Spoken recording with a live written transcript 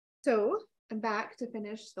So I'm back to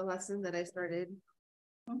finish the lesson that I started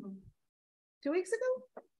 2 weeks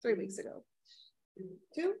ago, 3 weeks ago.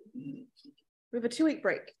 We have a 2-week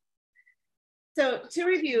break. So to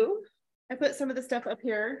review, I put some of the stuff up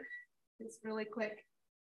here. It's really quick.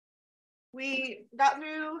 We got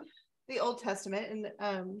through the Old Testament,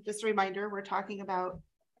 and just a reminder, we're talking about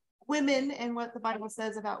women and what the Bible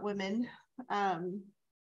says about women.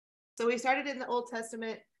 So we started in the Old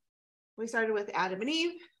Testament. We started with Adam and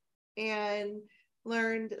Eve and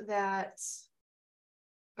learned that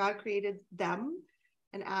God created them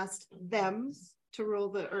and asked them to rule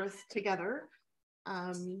the earth together,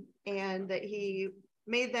 and that he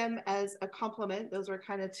made them as a complement. Those were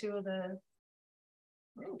kind of two of the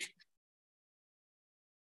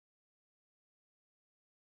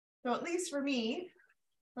so at least for me,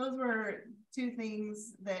 those were two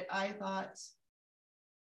things that I thought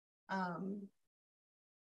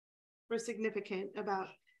were significant about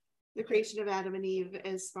the creation of Adam and Eve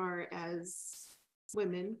as far as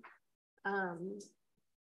women.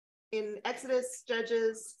 In Exodus,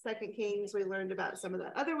 Judges, 2 Kings, we learned about some of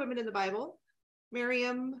the other women in the Bible.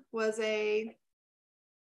 Miriam was a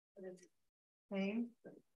name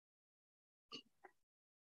that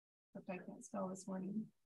I can't spell this morning.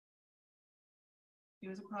 She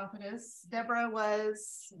was a prophetess. Deborah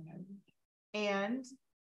was, and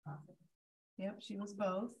yep, she was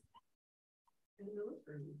both.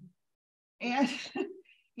 And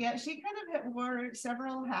yeah, she kind of wore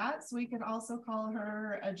several hats. We could also call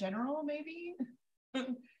her a general, maybe.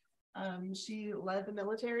 She led the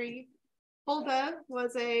military. Huldah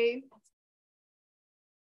was a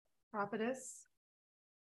prophetess.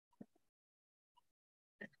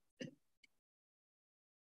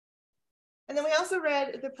 And then we also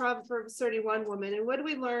read the Proverbs 31 woman. And what do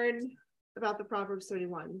we learn about the Proverbs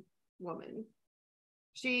 31 woman?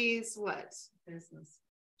 She's what? Business.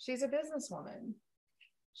 She's a businesswoman.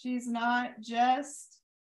 She's not just.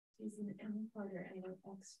 She's an importer and an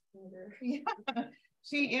exporter. Yeah.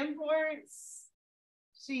 She imports.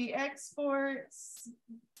 She exports.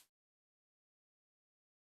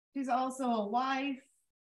 She's also a wife.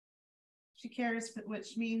 She cares,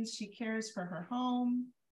 which means she cares for her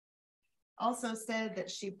home. Also said that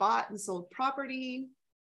she bought and sold property.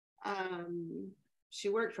 She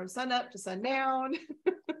worked from sun up to sundown.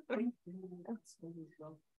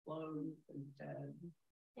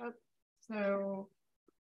 Yep. So,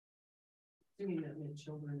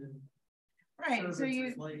 right. So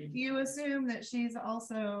you assume that she's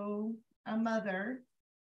also a mother,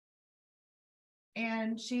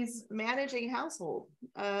 and she's managing a household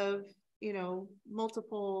of,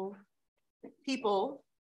 multiple people.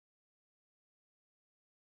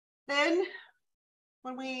 Then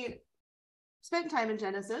when we spent time in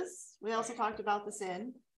Genesis, we also talked about the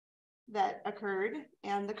sin that occurred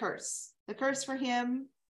and the curse. The curse for him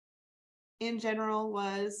in general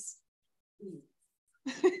was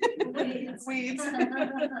weeds.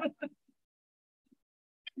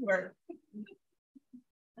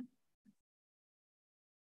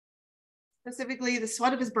 Specifically the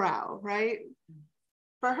sweat of his brow, right?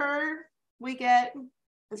 For her, we get,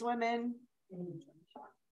 as women,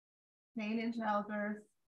 pain in childbirth.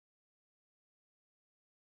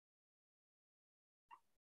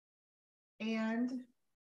 And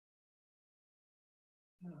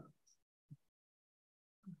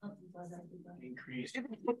increased.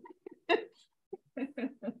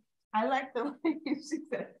 I like the way she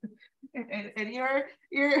said it. And your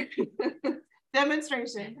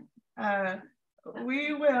demonstration.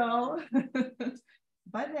 We will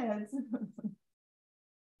butt heads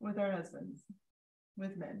with our husbands,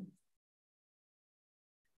 with men.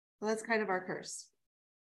 Well, that's kind of our curse.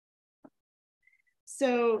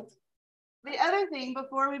 So the other thing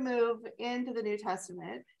before we move into the New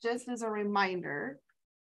Testament, just as a reminder,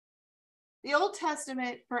 the Old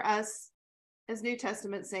Testament for us as New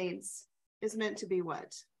Testament saints is meant to be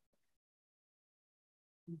what?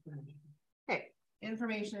 Okay,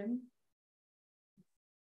 information.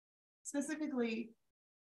 Specifically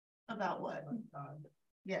about what? God.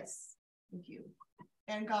 Yes, thank you.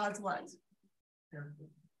 And God's what? Character.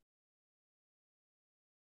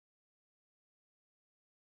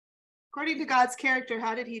 According to God's character,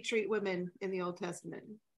 how did he treat women in the Old Testament?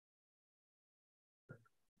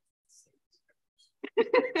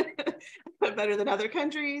 Better than other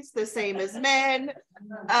countries, the same as men.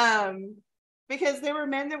 Because there were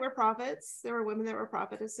men that were prophets, there were women that were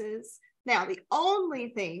prophetesses. Now, the only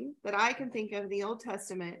thing that I can think of in the Old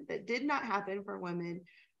Testament that did not happen for women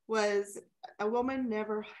was a woman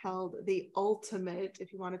never held the ultimate,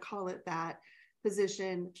 if you want to call it that,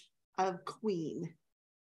 position of queen.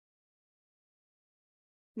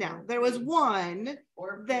 Now, there was one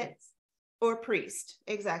or that, or priest,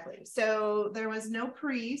 exactly. So there was no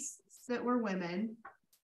priests that were women.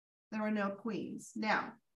 There were no queens.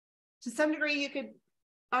 Now, to some degree, you could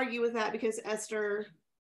argue with that because Esther,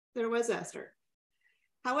 there was Esther.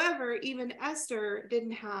 However, even Esther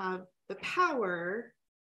didn't have the power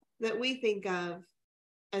that we think of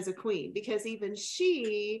as a queen, because even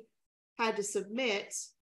she had to submit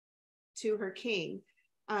to her king.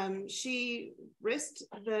 She risked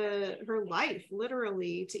her life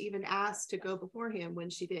literally to even ask to go before him when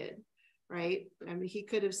she did, right? I mean, he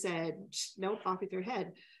could have said, nope, off with your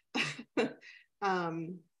head.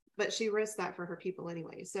 But she risked that for her people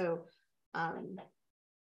anyway. So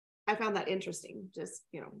I found that interesting, just,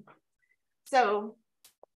 you know. So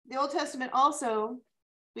the Old Testament also,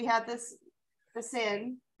 we had the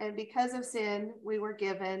sin, and because of sin, we were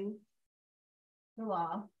given the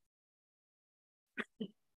law.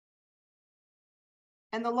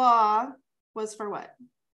 And the law was for what?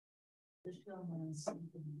 To show man's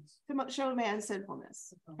sinfulness. To show man's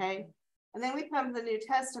sinfulness. Okay. And then we come to the New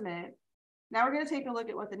Testament. Now we're going to take a look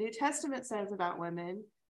at what the New Testament says about women.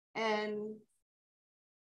 And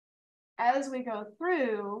as we go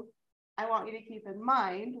through, I want you to keep in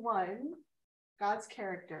mind, one, God's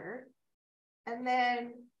character, and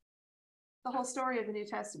then the whole story of the New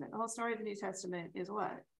Testament. The whole story of the New Testament is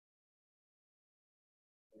what?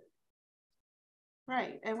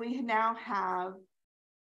 Right. And we now have,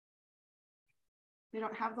 we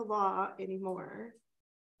don't have the law anymore.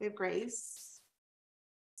 We have grace.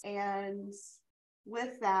 And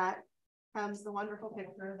with that comes the wonderful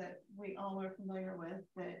picture that we all are familiar with,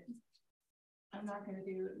 that I'm not going to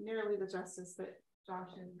do nearly the justice that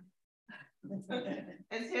Josh and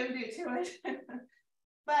Tim do to it.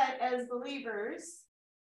 But as believers,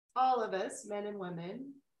 all of us, men and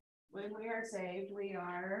women, when we are saved, we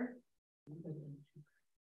are,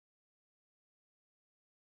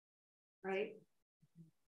 right?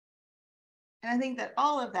 And I think that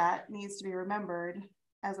all of that needs to be remembered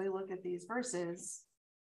as we look at these verses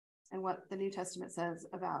and what the New Testament says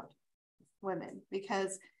about women,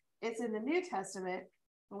 because it's in the New Testament,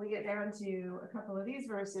 when we get down to a couple of these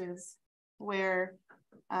verses, where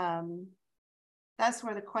that's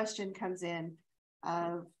where the question comes in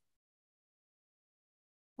of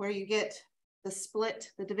where you get the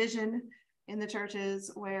split, the division in the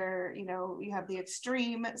churches, where, you know, you have the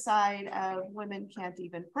extreme side of women can't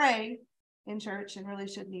even pray in church and really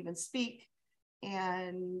shouldn't even speak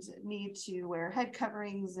and need to wear head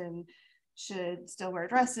coverings and should still wear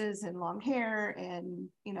dresses and long hair and,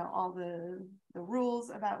 you know, all the rules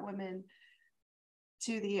about women,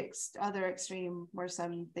 to the other extreme where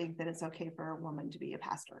some think that it's okay for a woman to be a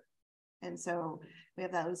pastor. And so we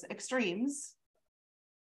have those extremes,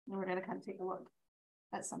 and we're going to kind of take a look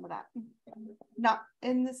at some of that. Not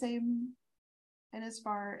in the same and as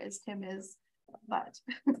far as Tim is, but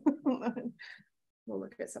we'll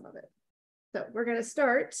look at some of it. So we're going to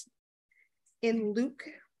start in Luke.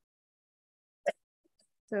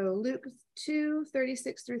 So Luke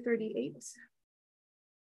 2:36 through 38.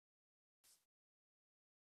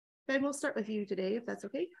 Ben, we'll start with you today, if that's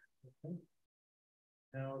okay. Okay.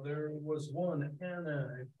 Now there was one Anna,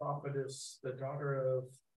 a prophetess, the daughter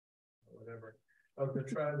of the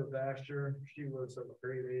tribe of Asher. She was of a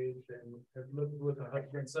great age and had lived with a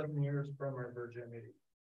husband 7 years from her virginity.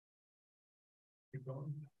 Keep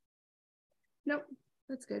going. Nope,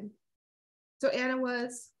 that's good. So Anna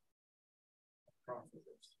was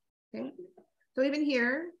Prophetess. okay. So even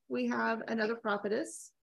here we have another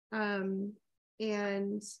prophetess, and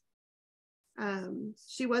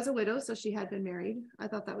she was a widow, so she had been married. I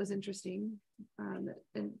thought that was interesting,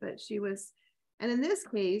 but she was, and in this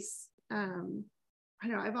case, I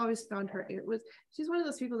don't know, I've always found her, she's one of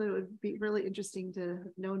those people that it would be really interesting to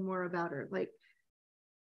have known more about her. Like,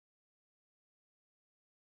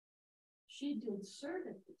 she did serve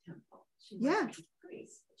at the temple. She yeah. wasn't a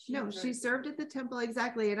priest. She served at the temple,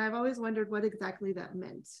 exactly. And I've always wondered what exactly that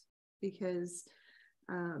meant, because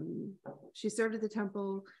she served at the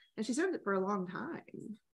temple and she served it for a long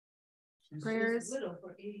time. Prayers. She was a widow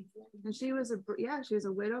for 84 years. And she was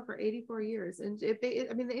a widow for 84 years. And I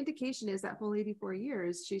mean, the indication is that whole 84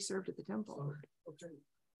 years she served at the temple. So, okay,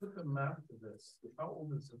 put the map to this. How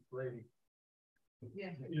old is this lady?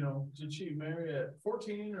 Yeah. You know, did she marry at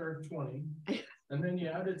 14 or 20? And then you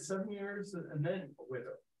added 7 years and then a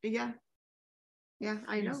widow. Yeah. Yeah,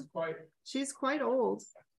 I know. She's quite old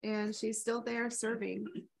and she's still there serving.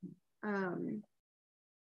 You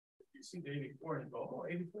see 84 and go, oh,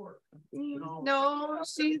 84. No,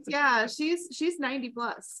 she's 90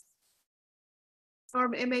 plus. Or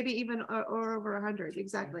maybe even or over 100.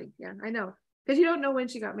 Exactly. Yeah, I know. because you don't know when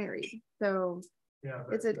she got married. So Yeah.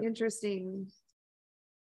 it's an interesting.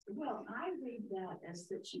 Well, I read that as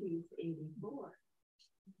that she's 84.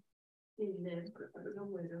 She lived a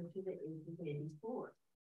widow to the age of 84.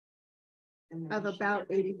 Of about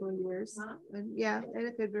 84 years. And yeah, and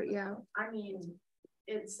it could be, yeah. I mean,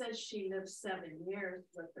 it says she lived 7 years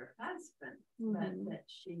with her husband, but that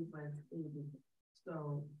she was 80.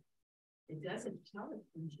 So it doesn't tell us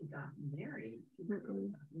when she got married. She got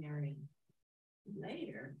married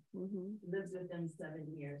later, lived with them 7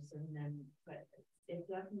 years, and then, but it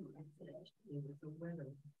doesn't say she was a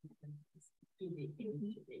widow.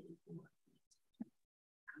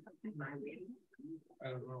 Am I reading? I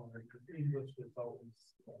don't know. English is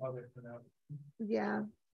always how they pronounce it. Yeah.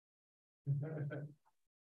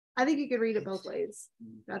 I think you could read it both ways.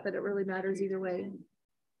 Not that it really matters either way.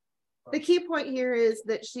 The key point here is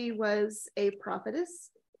that she was a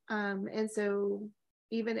prophetess. And so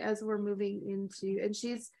even as we're moving into, and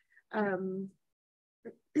she's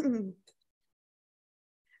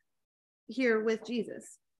here with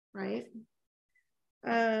Jesus, right?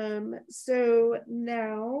 So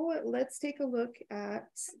now let's take a look at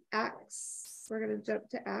Acts. We're going to jump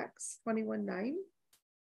to Acts 21:9.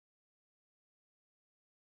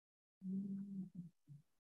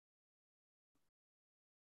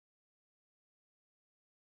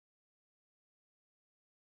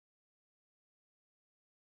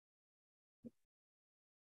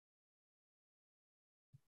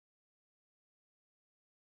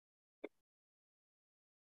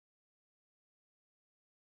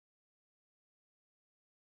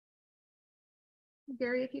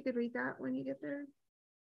 Gary, if you could read that when you get there.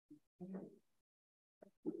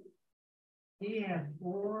 He had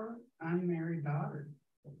 4 unmarried daughters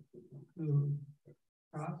who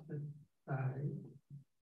prophesied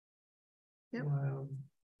while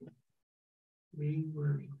we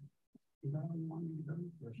were.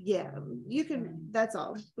 Yeah, you can, that's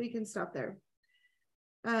all. We can stop there.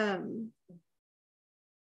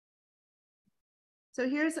 So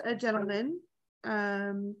here's a gentleman.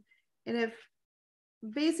 And if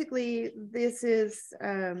basically this is,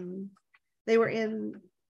 they were in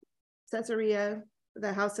Caesarea,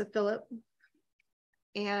 the house of Philip.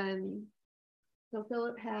 And so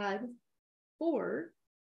Philip had 4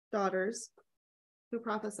 daughters who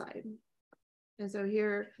prophesied. And so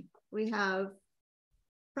here we have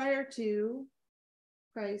prior to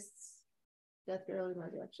Christ's death, burial, and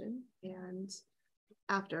resurrection, and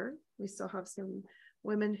after, we still have some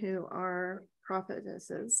women who are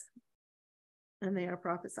prophetesses, and they are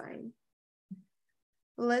prophesying.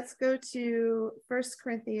 Let's go to 1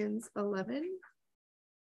 Corinthians 11,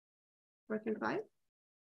 4-5.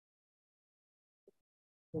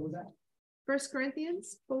 What was that? 1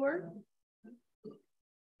 Corinthians 4.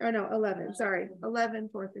 Oh no, 11, sorry. 11,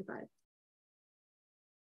 4-5.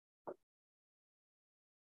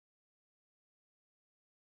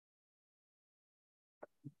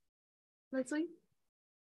 Leslie?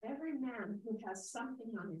 Every man who has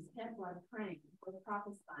something on his head while praying or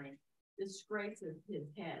prophesying disgraces his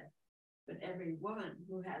head. But every woman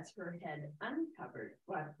who has her head uncovered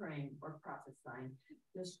while praying or prophesying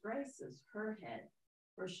disgraces her head,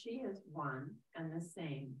 for she is one and the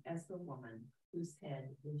same as the woman whose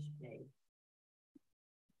head is shaved.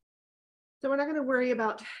 So we're not going to worry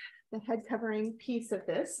about the head covering piece of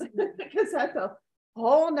this because that's a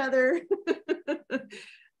whole nother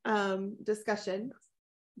discussion.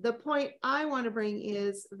 The point I want to bring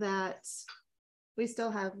is that we still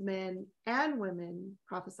have men and women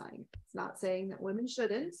prophesying. It's not saying that women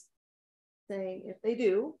shouldn't, saying if they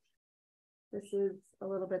do, this is a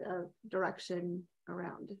little bit of direction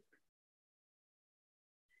around.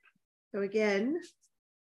 So again,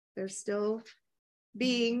 they're still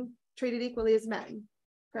being treated equally as men,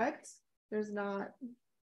 correct? There's not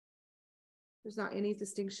any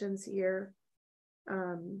distinctions here.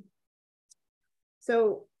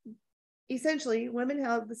 So essentially, women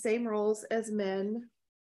held the same roles as men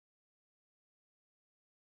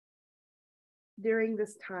during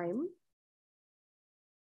this time.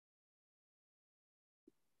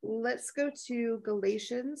 Let's go to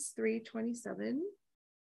Galatians 3:27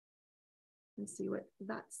 and see what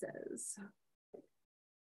that says.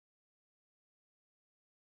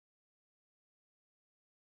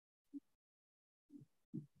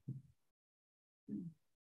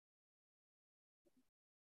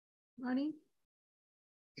 Ronnie?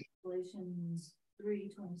 Galatians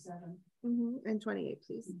 3:27. And 28,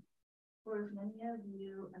 please. For as many of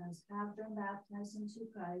you as have been baptized into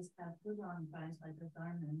Christ have put on Christ like a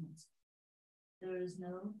garment. There is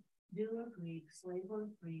no Jew or Greek, slave or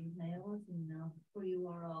free, male or female, for you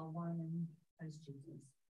are all one in Christ Jesus.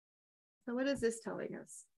 So what is this telling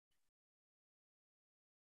us?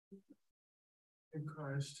 In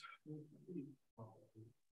Christ.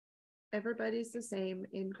 Everybody's the same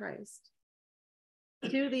in Christ.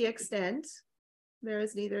 To the extent there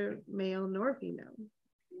is neither male nor female.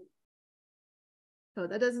 So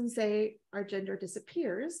that doesn't say our gender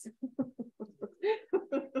disappears.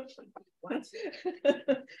 What?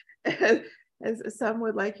 As some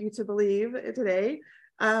would like you to believe today.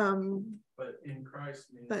 But in Christ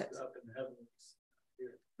means up in heaven.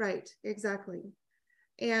 Right, exactly.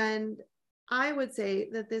 And I would say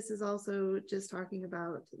that this is also just talking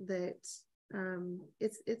about that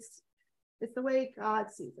it's the way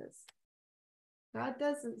God sees us. God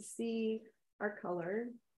doesn't see our color.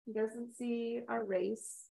 He doesn't see our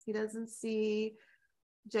race. He doesn't see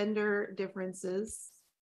gender differences.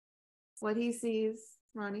 What he sees,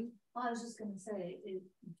 Ronnie? Well, I was just going to say,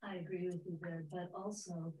 I agree with you there, but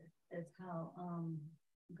also it's how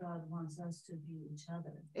God wants us to view each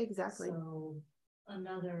other. Exactly. So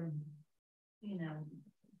another,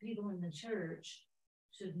 people in the church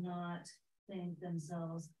should not think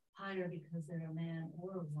themselves higher because they're a man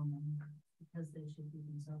or a woman, because they should view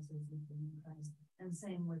themselves as equal in Christ. And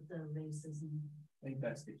same with the racism. I think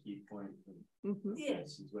that's the key point. Yes.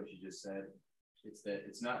 This is what you just said. It's that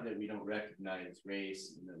it's not that we don't recognize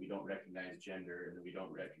race and that we don't recognize gender and that we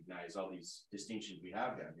don't recognize all these distinctions we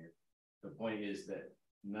have down here. The point is that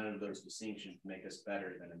none of those distinctions make us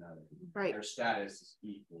better than another. Right. Our status is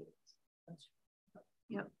equal.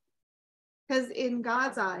 Yep. Because in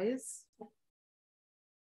God's eyes,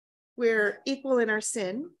 we're equal in our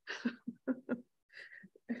sin.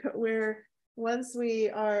 We're once we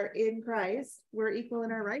are in Christ, we're equal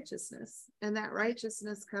in our righteousness, and that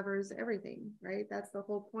righteousness covers everything, right? That's the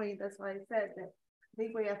whole point. That's why I said that I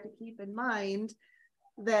think we have to keep in mind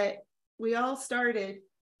that we all started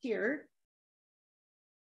here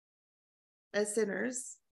as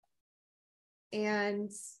sinners,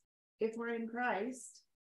 and if we're in Christ,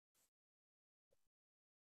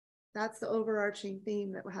 that's the overarching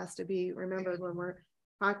theme that has to be remembered when we're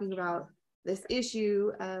talking about this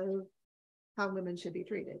issue of how women should be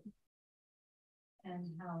treated. And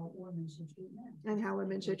how women should treat men. And how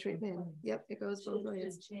women should treat men. Yep, it goes both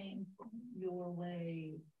ways. Should change your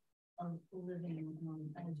way of living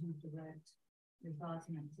as you direct your thoughts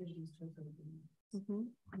and activities towards other women.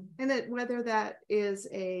 And that whether that is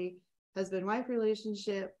a husband-wife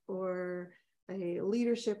relationship or a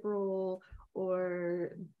leadership role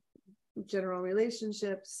or general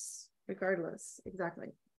relationships, regardless. Exactly.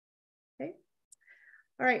 Okay.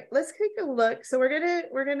 All right, let's take a look. So we're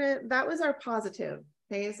gonna that was our positive.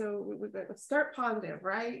 Okay, so let's start positive,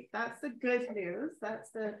 right? That's the good news.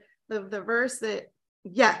 That's the verse that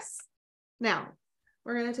yes. Now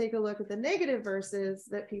we're gonna take a look at the negative verses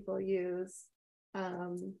that people use,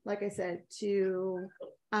 like I said, to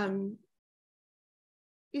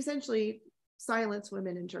essentially silence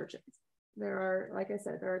women in churches. There are, like I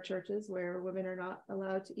said, there are churches where women are not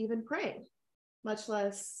allowed to even pray, much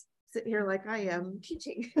less sit here like I am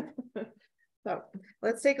teaching. So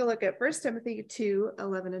let's take a look at 1 Timothy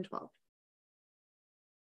 2:11 and 12.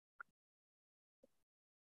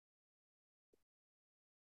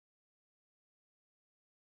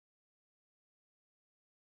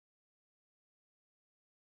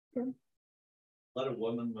 Let a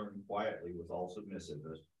woman learn quietly with all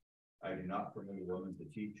submissiveness. I do not permit a woman to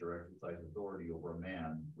teach or exercise authority over a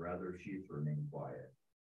man. Rather, she is to remain quiet.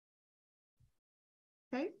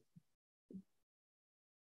 Okay.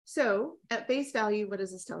 So at face value, what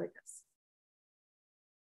is this telling us?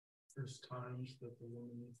 There's times that the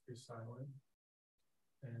woman needs to be silent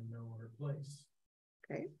and know her place.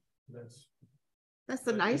 Okay. That's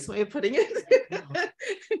the nice way of putting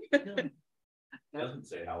it. It doesn't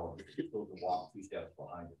say, however, she's supposed to walk 2 steps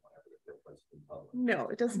behind him whenever they're placed in public. No,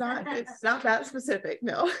 it does not. It's not that specific.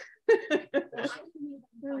 No. I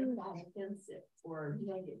find that offensive or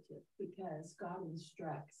negative because God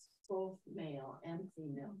instructs both male and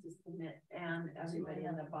female to submit, and everybody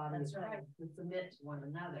in the body of Christ to submit to one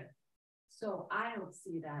another. So I don't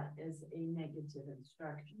see that as a negative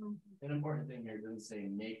instruction. An important thing here, it doesn't say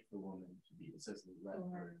make the woman to be, it says let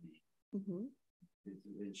her be.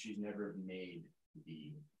 She's never made to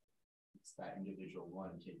be. It's that individual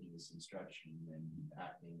one taking this instruction and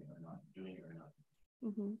acting or not, doing it or not.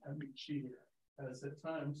 I mean, she has at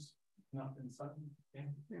times not been silent.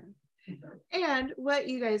 Yeah. And what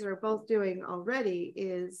you guys are both doing already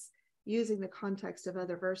is using the context of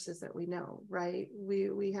other verses that we know, right?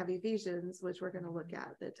 We have Ephesians, which we're going to look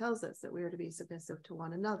at, that tells us that we are to be submissive to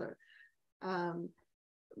one another.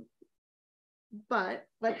 But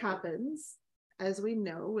what happens as we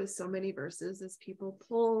know with so many verses, is people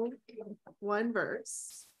pull one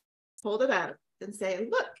verse, hold it up, and say,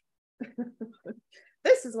 look,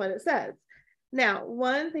 this is what it says. Now,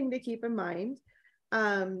 one thing to keep in mind,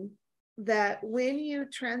 that when you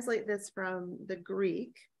translate this from the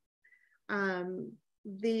Greek,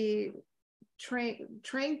 the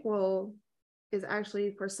tranquil is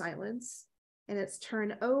actually for silence, and it's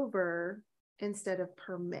turn over instead of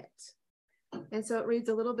permit. And so it reads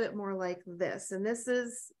a little bit more like this. And this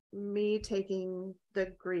is me taking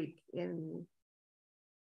the Greek in.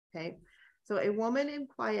 Okay. So a woman in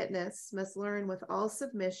quietness must learn with all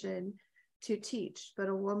submission to teach, but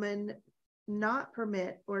a woman not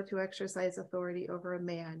permit or to exercise authority over a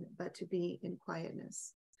man, but to be in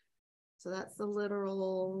quietness. So that's the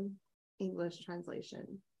literal English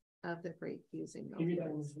translation of the Greek using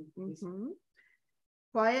those words.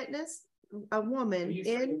 Quietness, a woman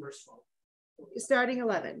in, starting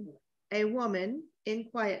 11, a woman in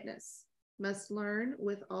quietness must learn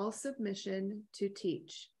with all submission to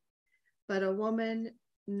teach, but a woman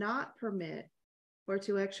not permit or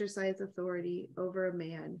to exercise authority over a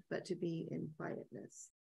man, but to be in quietness.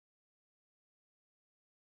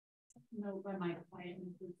 No, by my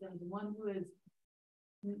quietness is one who is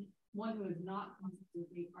not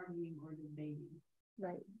constantly arguing or debating.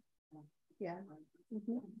 Right. Yeah.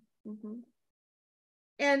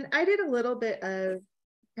 And I did a little bit of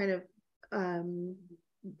kind of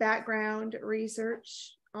background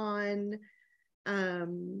research on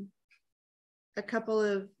a couple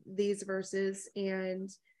of these verses, and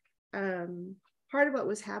part of what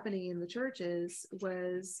was happening in the churches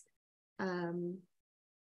was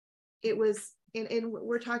it was and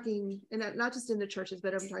we're talking, and not just in the churches,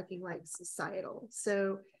 but I'm talking like societal.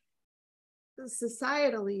 So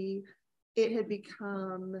societally, it had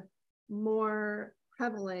become more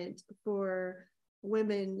prevalent for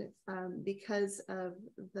women because of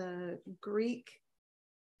the Greek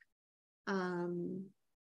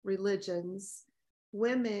religions.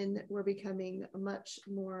 Women were becoming much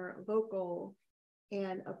more vocal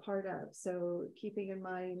and a part of. So keeping in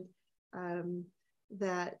mind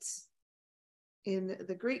that in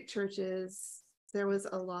the Greek churches, there was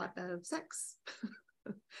a lot of sex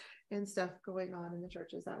and stuff going on in the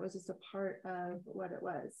churches. That was just a part of what it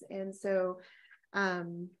was. And so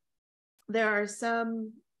there are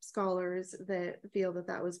some scholars that feel that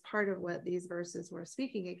that was part of what these verses were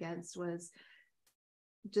speaking against, was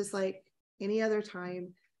just like any other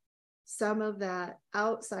time, some of that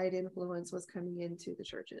outside influence was coming into the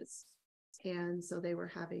churches. And so they were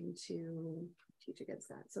having to teach against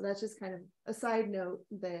that. So that's just kind of a side note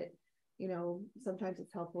that, you know, sometimes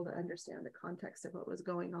it's helpful to understand the context of what was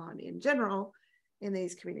going on in general in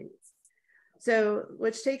these communities. So,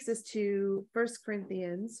 which takes us to 1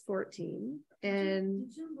 Corinthians 14. And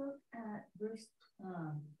did you look at verse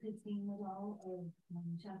 15 at all of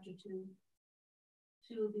chapter 2?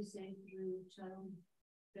 She will be saved through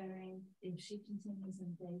childbearing if she continues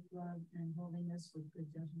in faith, love, and holiness with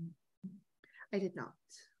good judgment. I did not.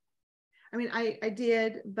 I mean, I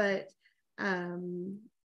did, but I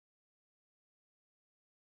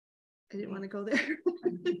didn't want to go there.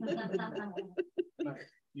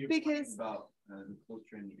 Because about the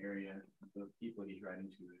culture in the area, the people he's writing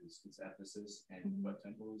to is Ephesus, and what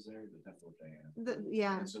temple is there? The temple of Diana.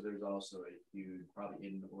 Yeah. And so there's also a huge, probably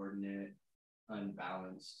inordinate,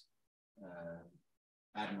 unbalanced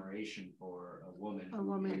admiration for a woman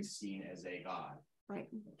who is seen as a god. Right.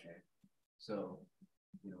 Okay. So,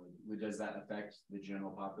 you know, does that affect the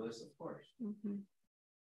general populace? Of course.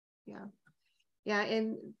 Yeah. Yeah,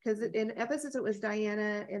 and because in Ephesus it was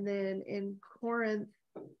Diana, and then in Corinth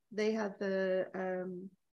they had the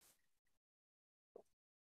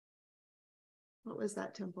what was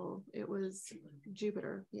that temple? It was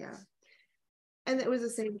Jupiter. Yeah, and it was the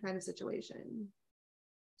same kind of situation.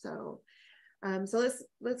 So, so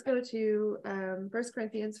let's go to 1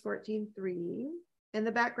 Corinthians 14:3. In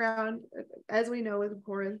the background, as we know with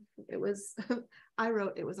Corinth, it was I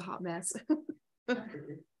wrote it was a hot mess.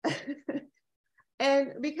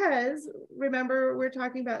 And because, remember, we're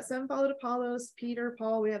talking about some followed Apollos, Peter,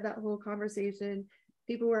 Paul, we have that whole conversation.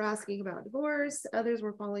 People were asking about divorce. Others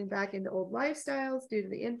were falling back into old lifestyles due to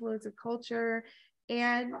the influence of culture.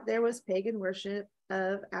 And there was pagan worship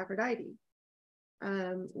of Aphrodite,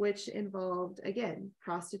 which involved, again,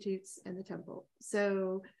 prostitutes and the temple.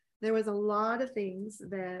 So there was a lot of things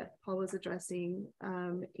that Paul was addressing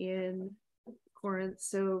in Corinth.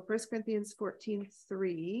 So 1 Corinthians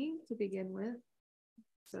 14:3 to begin with.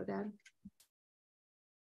 So, Dad.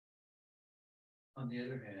 On the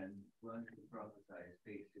other hand, one who prophesies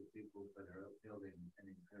speaks to people that are upbuilding and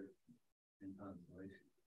encouragement and consolation.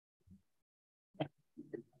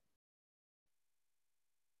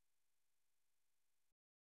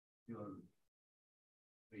 You want to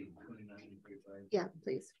read 29 and 35? Yeah,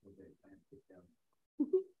 please. Okay, I have to put down.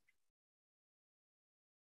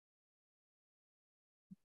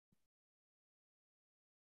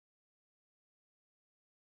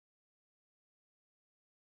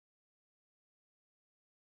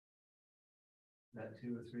 That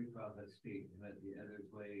 2 or 3 prophets speak, and let the others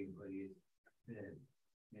weigh what he said.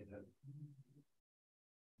 If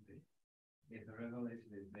a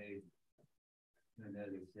revelation is made to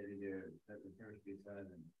another city there, let the first be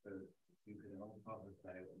silent, so you can all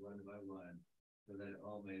prophesy one by one, so that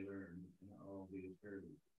all may learn and all be assured.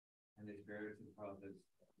 And the spirits of prophets,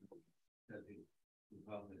 that the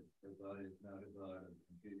prophets, for God is not a God of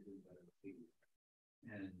confusion, but of peace.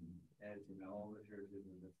 And as in all the churches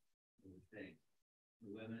of the saints,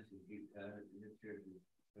 the women should keep silent in the churches,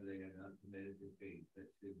 for they are not committed to faith, but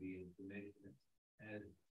should be in submission, as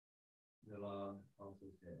the law also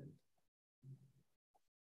says.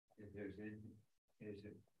 If there's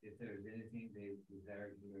anything they desire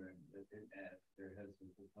to learn, let them ask their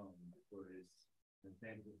husbands at home, for it is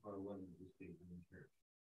thankful for a woman to speak in the church.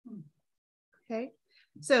 Okay,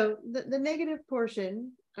 so the negative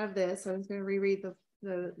portion of this, I'm just going to reread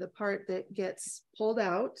the part that gets pulled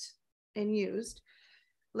out and used.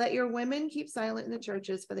 Let your women keep silent in the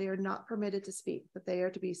churches, for they are not permitted to speak, but they are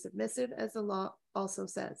to be submissive, as the law also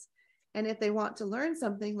says. And if they want to learn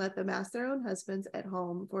something, let them ask their own husbands at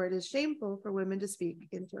home, for it is shameful for women to speak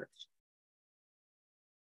in church.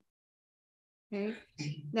 Okay,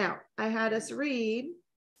 now I had us read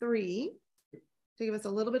 3 to give us a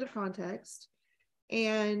little bit of context,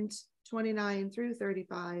 and 29 through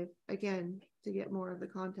 35, again, to get more of the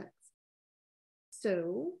context.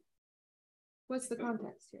 So, what's the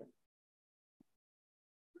context here?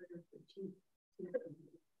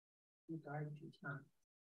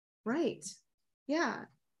 Right. Yeah.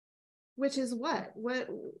 Which is what? What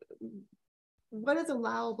is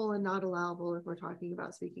allowable and not allowable if we're talking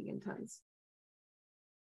about speaking in tongues?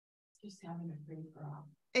 Just having a free for all.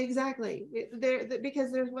 Exactly.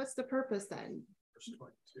 Because there's, what's the purpose then? Verse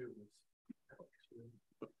 22 is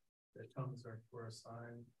the tongues are for a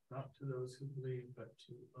sign, not to those who believe, but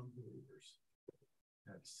to unbelievers.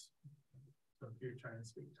 That's, so if you're trying to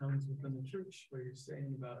speak tongues within the church, what you're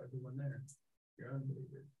saying about everyone there, you're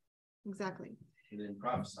unbeliever. Exactly. And then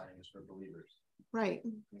prophesying is for believers. Right.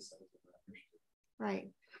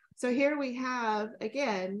 Right. So here we have,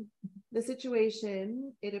 again, the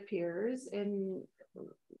situation, it appears, and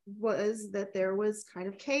was that there was kind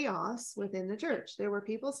of chaos within the church. There were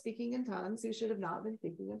people speaking in tongues who should have not been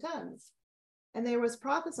speaking in tongues. And there was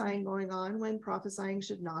prophesying going on when prophesying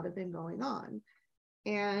should not have been going on.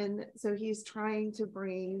 And so he's trying to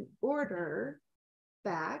bring order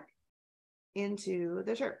back into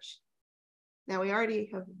the church. Now, we already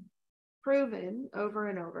have proven over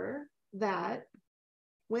and over that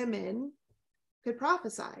women could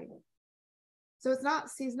prophesy. So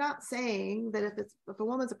he's not saying that if a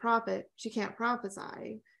woman's a prophet, she can't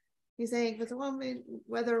prophesy. He's saying if it's a woman,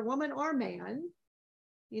 whether a woman or man,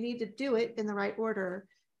 you need to do it in the right order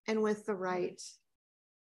and with the right,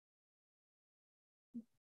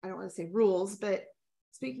 I don't want to say rules, but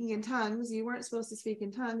speaking in tongues, you weren't supposed to speak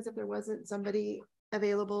in tongues if there wasn't somebody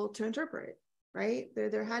available to interpret, right?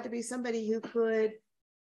 There had to be somebody who could,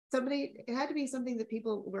 it had to be something that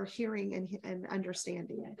people were hearing and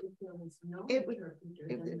understanding. If there was no interpreter,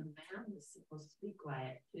 then the man was supposed to be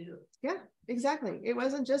quiet too. Yeah, exactly. It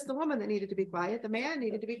wasn't just the woman that needed to be quiet, the man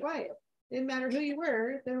needed to be quiet. Didn't matter who you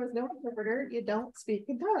were, if there was no interpreter, you don't speak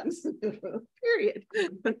in tongues. Period.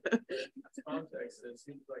 Context, it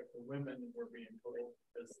seems like the women were being told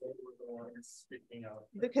because they were the ones speaking out.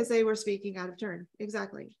 Because they were speaking out of turn.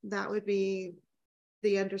 Exactly. That would be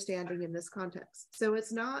the understanding in this context. So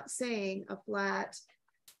it's not saying a flat,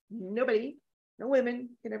 no women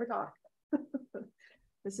can ever talk.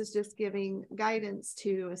 This is just giving guidance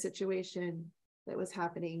to a situation that was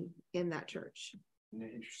happening in that church. And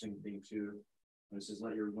an interesting thing too, when it says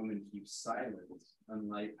let your women keep silent,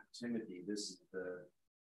 unlike Timothy, this is the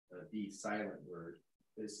be silent word.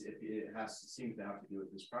 It seems to have to do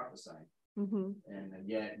with this prophesying. Mm-hmm. And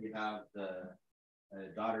yet you have the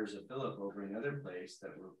daughters of Philip over in another place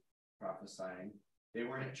that were prophesying. They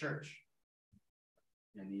weren't at church.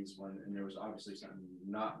 And there was obviously something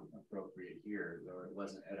not appropriate here, though it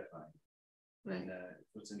wasn't edifying. Right. And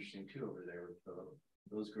what's interesting too over there with Philip,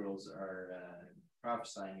 those girls are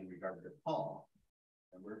prophesying in regard to Paul.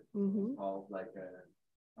 Remember? Mm-hmm. Paul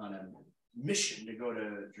on a mission to go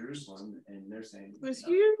to Jerusalem, and they're saying,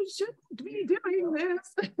 you shouldn't be doing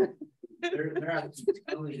this. they're actually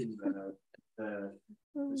telling the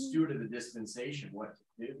the steward of the dispensation what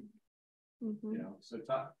to do. Mm-hmm. You know, so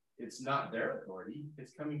it's not their authority,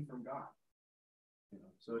 it's coming from God. You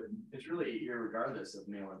know, so it's really irregardless of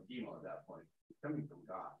male and female at that point. It's coming from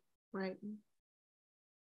God. Right.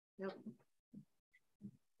 Yep.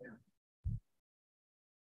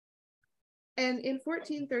 And in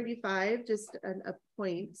 1435, just a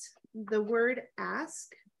point, the word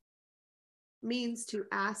ask means to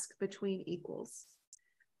ask between equals.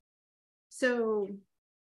 So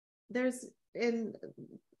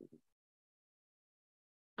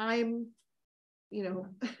I'm, you know,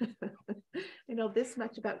 I know this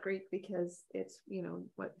much about Greek because it's, you know,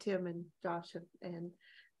 what Tim and Josh and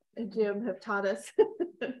Jim have taught us.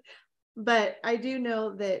 But I do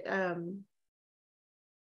know that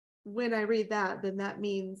when I read that, then that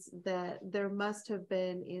means that there must have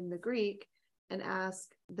been in the Greek an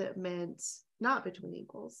ask that meant not between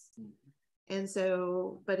equals. Mm-hmm. And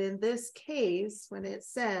so, but in this case, when it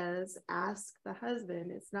says ask the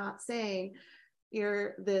husband, it's not saying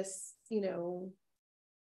you're this, you know,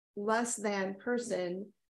 less than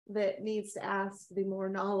person that needs to ask the more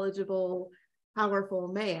knowledgeable, powerful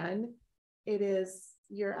man. It is,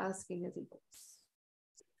 you're asking as equals.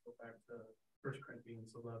 Go back to 1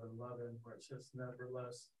 Corinthians 11:11, where it says,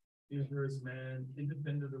 nevertheless, neither is man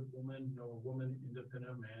independent of woman, nor woman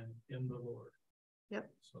independent of man in the Lord. Yep.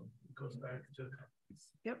 So it goes back to.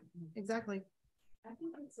 Yep, exactly. I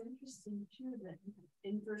think it's interesting too that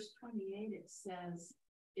in verse 28 it says,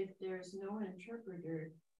 if there's no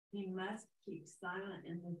interpreter, he must keep silent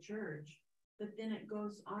in the church. But then it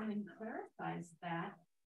goes on and clarifies that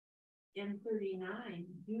in 39,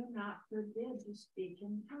 do not forbid to speak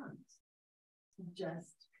in tongues.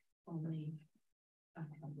 Just only a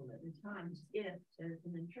couple of the times if there's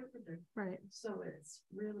an interpreter. Right. So it's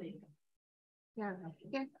really yeah.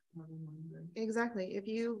 Exactly. If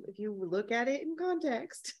you look at it in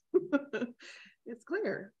context, it's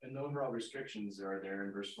clear. And the overall restrictions are there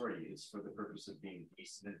in verse 40. It's for the purpose of being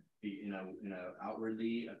decent, be in a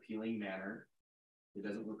outwardly appealing manner. It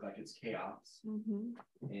doesn't look like it's chaos, and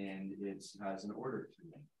it has an order to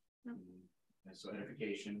it. Yep. And so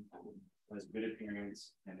edification has good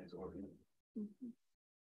appearance and is orderly. Yep.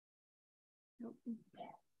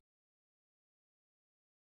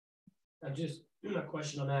 Just a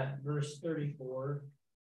question on that, verse 34.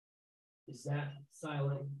 Is that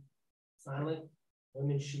silent?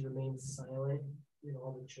 Women should remain silent in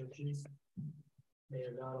all the churches. They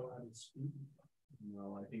are not allowed to speak.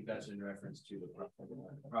 No, I think that's in reference to the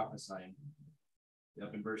prophesying.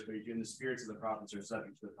 Up in verse 32, and the spirits of the prophets are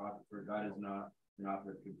subject to the prophet, for God is not an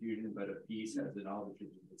author of confusion, but of peace, as in all the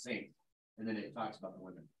churches of the saints. And then it talks about the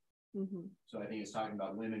women. So I think it's talking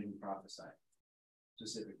about women who prophesy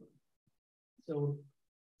specifically. So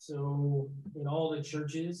in all the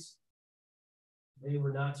churches, they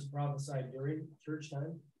were not to prophesy during church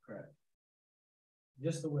time? Correct.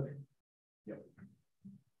 Just the women? Yep.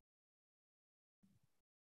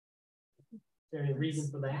 Is there any reason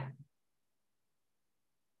for that?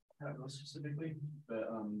 I don't know specifically, but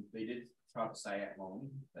they did prophesy at home,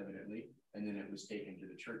 evidently, and then it was taken to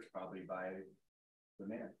the church probably by the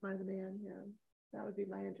man. By the man, yeah. That would be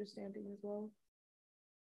my understanding as well.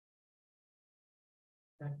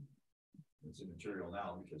 Okay. It's immaterial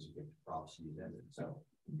now because the prophecy is ended. So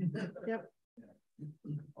yep.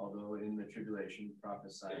 Although in the tribulation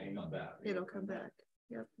prophesying come back. It'll come back.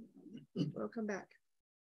 Yep. It'll come back.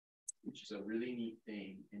 Which is a really neat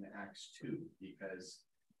thing in Acts 2 because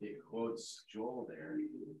it quotes Joel there,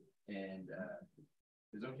 and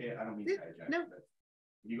it's okay. I don't mean to hijack, no. But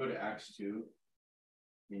you go to Acts 2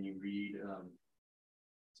 and you read.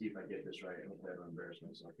 See if I get this right. I hope I don't embarrass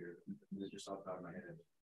myself here. This is just off the top of my head.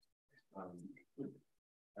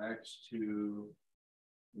 Acts 2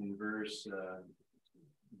 in verse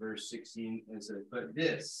 16, and it says, "But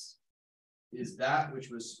this is that which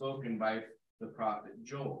was spoken by the prophet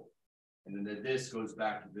Joel." And then this goes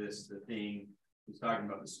back to this, the thing he's talking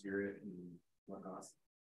about the Spirit and whatnot.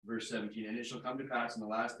 Verse 17, "And it shall come to pass in the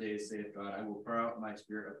last days, saith God, I will pour out my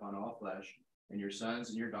Spirit upon all flesh, and your sons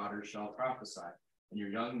and your daughters shall prophesy, and your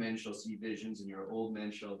young men shall see visions, and your old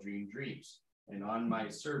men shall dream dreams. And on my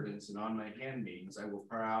servants and on my handmaidens I will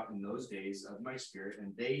pour out in those days of my Spirit,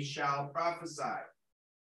 and they shall prophesy."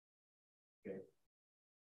 Okay,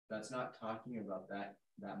 that's not talking about that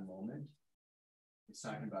moment. It's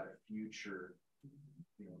talking about a future,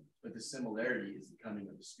 but the similarity is the coming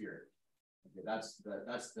of the Spirit. Okay,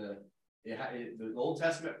 the Old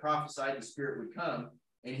Testament prophesied the Spirit would come,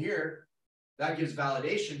 and here that gives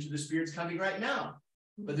validation to the Spirit's coming right now.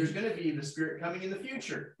 But there's going to be the Spirit coming in the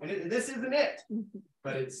future, and this isn't it.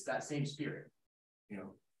 But it's that same Spirit,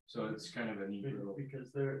 So it's kind of a neat little.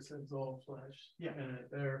 Because there it says all flesh. Yeah. And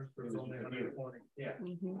there it's only 120. Yeah.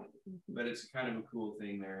 But it's kind of a cool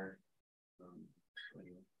thing there.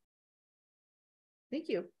 Anyway. Thank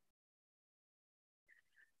you.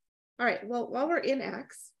 All right, well, while we're in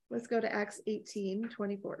Acts, let's go to Acts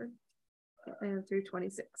 18:24 and through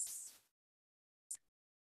 26.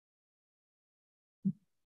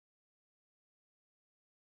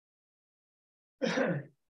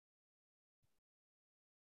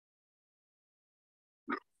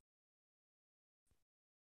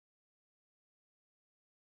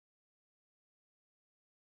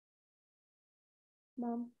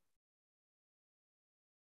 Mom.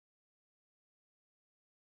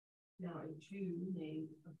 Now a Jew named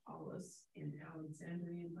Apollos, an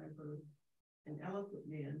Alexandrian by birth, an eloquent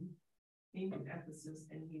man, came to Ephesus,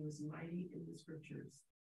 and he was mighty in the scriptures.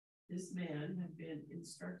 This man had been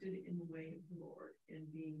instructed in the way of the Lord,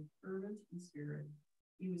 and being fervent in spirit,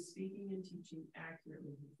 he was speaking and teaching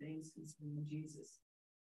accurately the things concerning Jesus,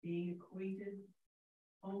 being acquainted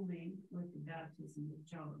only with the baptism of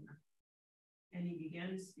John. And he began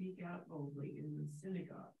to speak out boldly in the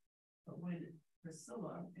synagogue. But when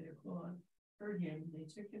Priscilla and Aquila heard him, they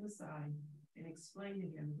took him aside and explained to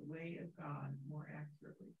him the way of God more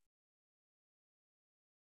accurately.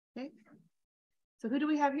 Okay. So who do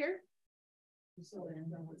we have here?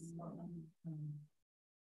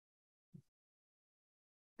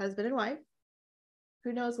 Husband and wife.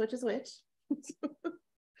 Who knows which is which?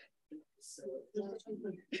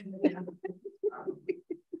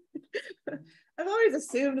 I've always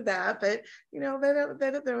assumed that, but you know,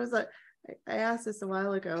 then there was I asked this a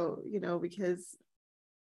while ago, you know, because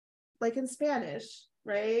like in Spanish,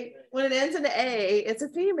 right? When it ends in A, it's a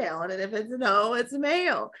female, and if it's an O, it's a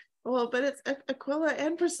male. Well, but it's Aquila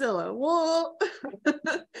and Priscilla. Well,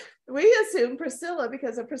 we assume Priscilla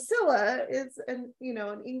because a Priscilla is an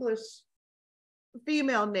English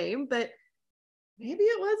female name, but maybe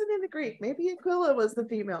it wasn't in the Greek. Maybe Aquila was the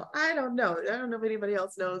female. I don't know. I don't know if anybody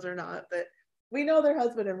else knows or not, but we know they're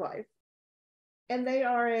husband and wife. And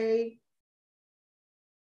they're a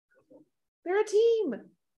team.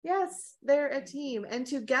 Yes, they're a team. And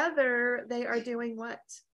together they are doing what?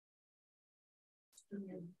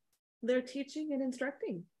 They're teaching and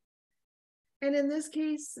instructing. And in this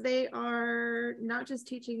case, they are not just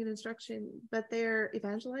teaching and instruction, but they're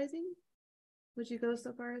evangelizing. Would you go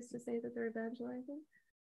so far as to say that they're evangelizing?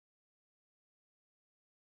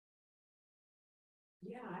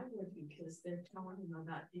 Yeah, I would, because they're telling him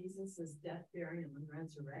about Jesus' death, burial, and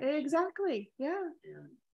resurrection. Exactly. Yeah.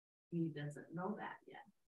 And he doesn't know that yet.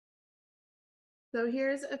 So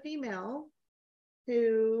here's a female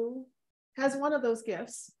who has one of those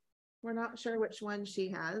gifts. We're not sure which one she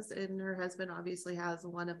has, and her husband obviously has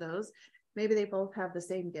one of those. Maybe they both have the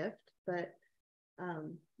same gift, but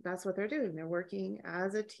that's what they're doing. They're working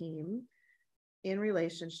as a team in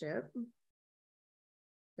relationship.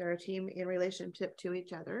 They're a team in relationship to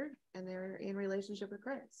each other, and they're in relationship with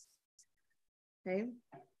Christ. Okay.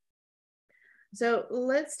 So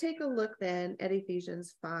let's take a look then at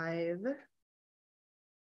Ephesians 5.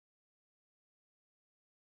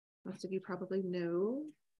 Most of you probably know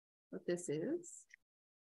what this is.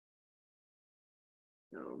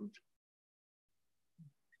 So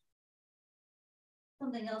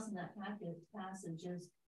something else in that passage is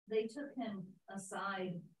they took him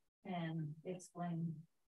aside and explained,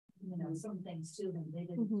 some things to him. They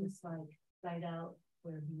didn't just like write out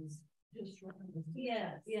where he was just running.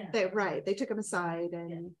 Yeah. They took him aside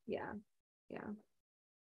and yeah.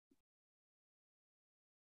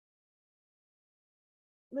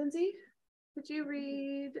 Lindsay, could you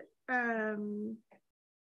read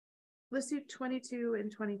let's do 22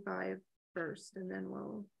 and 25 first, and then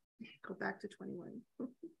we'll go back to 21.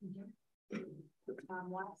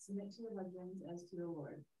 Wives, submit to your husbands as to the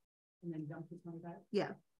Lord, and then jump to 25.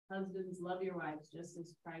 Yeah. Husbands, love your wives just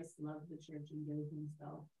as Christ loved the church and gave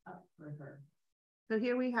himself up for her. So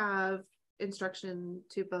here we have instruction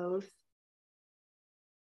to both,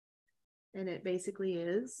 and it basically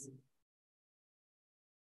is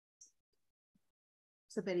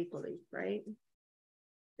submit equally, right?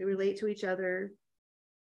 They relate to each other.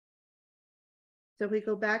 So if we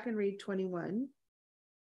go back and read 21.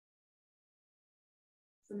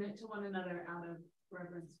 Submit to one another out of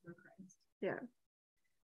reverence for Christ. Yeah.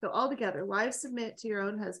 So all together, wives, submit to your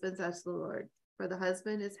own husbands as to the Lord. For the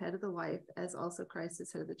husband is head of the wife, as also Christ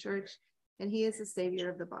is head of the church, and he is the savior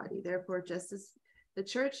of the body. Therefore, just as the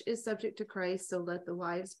church is subject to Christ, so let the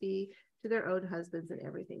wives be to their own husbands in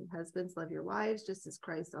everything. Husbands, love your wives, just as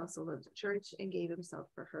Christ also loved the church and gave himself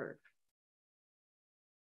for her.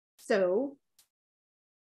 So,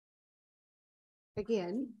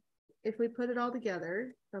 again, if we put it all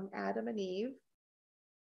together from Adam and Eve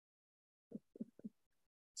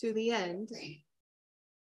to the end,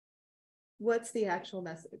 what's the actual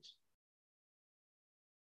message?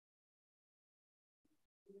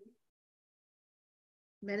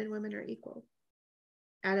 Men and women are equal.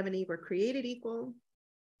 Adam and Eve were created equal.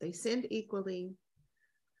 They sinned equally.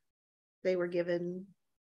 They were given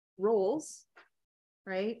roles,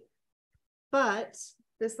 right? But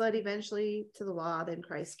this led eventually to the law. Then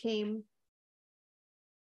Christ came.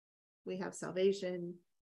 We have salvation.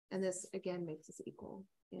 And this again makes us equal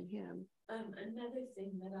in him. Another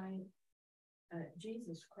thing that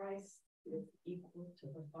Jesus Christ is equal to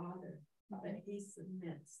the Father, but he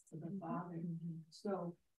submits to the Father.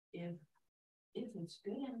 So if it's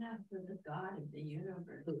good enough for the God of the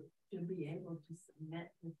universe to be able to submit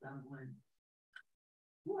to someone,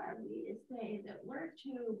 who are we to say that we're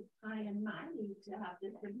too high and mighty to have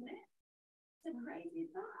to submit? It's a crazy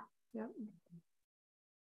thought. Yep.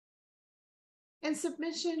 And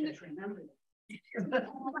submission. Just remember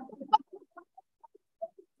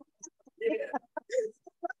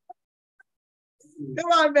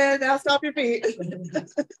Come on, man. Now stop your feet.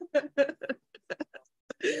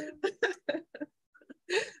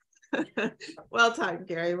 Well timed,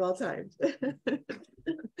 Gary. Well timed.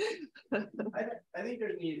 I think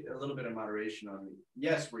there's a little bit of moderation on,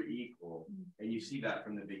 yes, we're equal, and you see that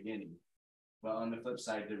from the beginning. But on the flip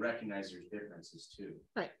side, they recognize there's differences too.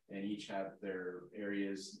 Right. And each have their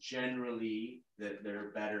areas generally that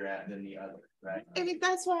they're better at than the other, right? I mean,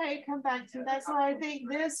 that's why I come back to, that's why I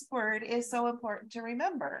think this word is so important to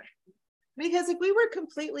remember. Because if we were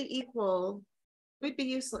completely equal, we'd be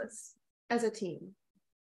useless as a team.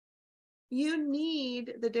 You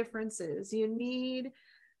need the differences. You need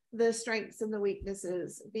the strengths and the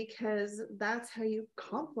weaknesses, because that's how you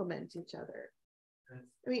complement each other.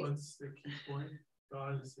 I mean, what's the key point?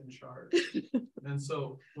 God is in charge. And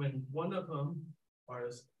so when one of them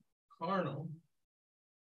is carnal,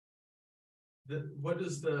 what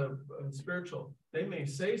is the spiritual? They may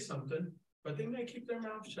say something, but they may keep their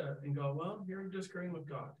mouth shut and go, well, you're disagreeing with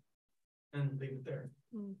God, and leave it there.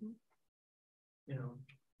 Mm-hmm. You know,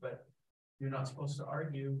 but you're not supposed to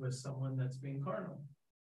argue with someone that's being carnal.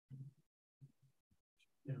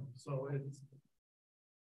 You know, so it's,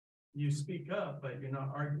 you speak up, but you're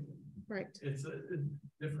not arguing. Right. It's a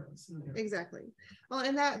difference. Exactly. Well,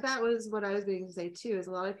 and that was what I was beginning to say too, is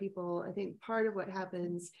a lot of people, I think part of what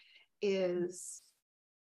happens is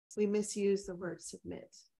we misuse the word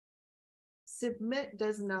submit. Submit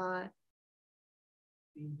does not,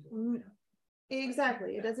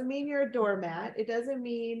 exactly. It doesn't mean you're a doormat. It doesn't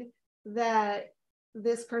mean that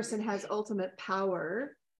this person has ultimate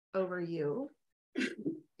power over you.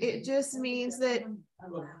 It just means that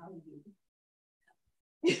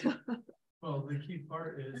well, the key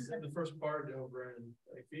part is the first part over in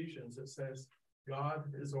Ephesians. It says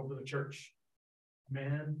God is over the church,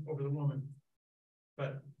 man over the woman.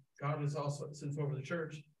 But God is also, since over the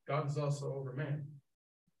church, God is also over man.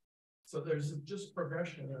 So there's just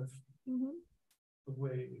progression of the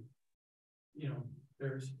way, you know,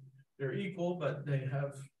 they're equal, but they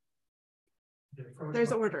have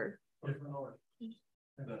there's order. Different order.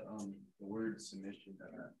 The word submission,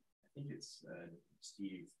 I think it's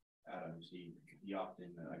Steve Adams. He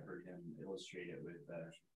often, I've heard him illustrate it with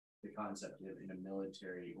the concept of in a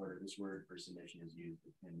military order. This word for submission is used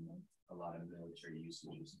in a lot of military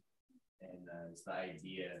usages, and it's the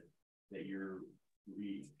idea that you're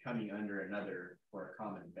coming under another for a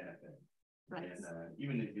common benefit. Right. And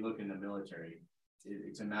even if you look in the military,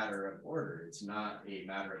 it's a matter of order. It's not a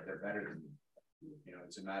matter of they're better than you. You know,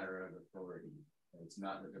 it's a matter of authority. It's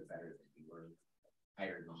not that they're better than you or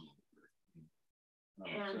higher than you.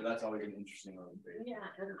 So that's always an interesting one. Yeah,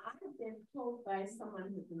 and I've been told by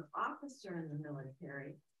someone who's an officer in the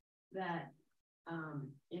military that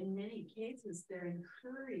in many cases they're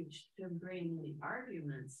encouraged to bring the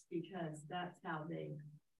arguments because that's how they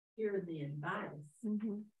hear the advice.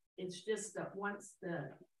 Mm-hmm. It's just that once the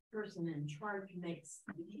person in charge makes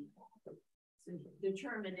the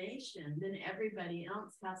determination, then everybody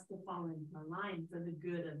else has to fall into line for the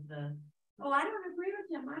good of the, oh, I don't agree with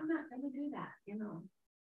him, I'm not going to do that, you know.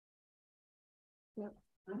 Yep.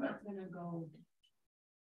 I'm not going to go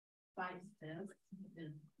fight this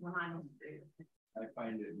when I don't agree with it. I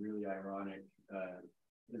find it really ironic,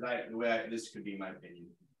 this could be my opinion,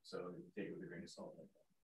 so take it with a grain of salt.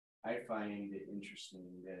 I find it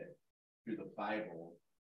interesting that through the Bible,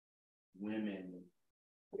 women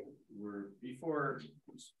were, before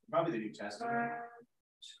probably the New Testament,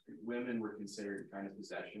 women were considered kind of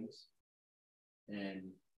possessions.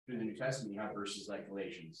 And through the New Testament, you have verses like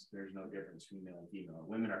Galatians, there's no difference between male and female.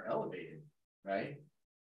 Women are elevated, right?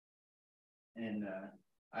 And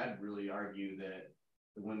I'd really argue that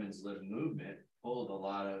the women's lib movement pulled a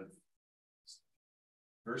lot of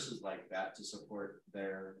verses like that to support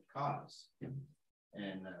their cause.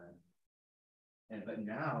 But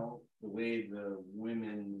now the way the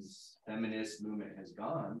women's feminist movement has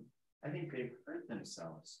gone, I think they've hurt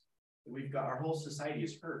themselves. Our whole society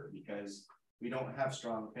is hurt because we don't have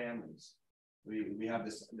strong families. We have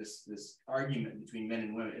this argument between men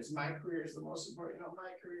and women. It's my career is the most important. No,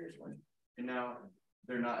 my career is one. And now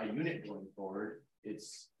they're not a unit going forward.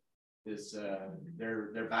 It's this.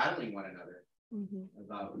 They're battling one another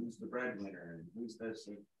about who's the breadwinner and who's this.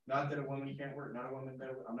 And not that a woman can't work. Not a woman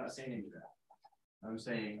that I'm not saying any of that. I'm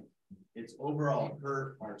saying it's overall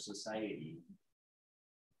hurt our society.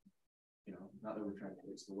 You know, not that we're trying to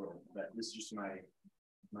fix the world, but this is just my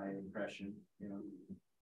impression. You know.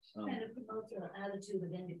 Kind of promotes an attitude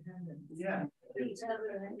of independence. Yeah. Each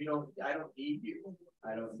other. I don't need you.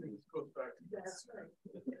 I don't think it goes back to That's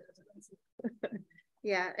right.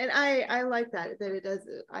 Yeah, and I like that it does.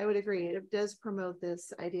 I would agree. It does promote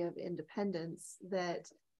this idea of independence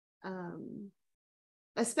that,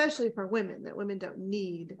 especially for women, that women don't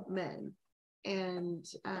need men, and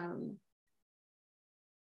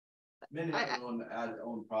men have their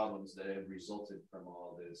own problems that have resulted from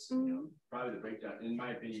all this. You know, probably the breakdown, in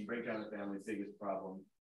my opinion, breakdown of the family is the biggest problem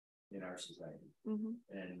in our society.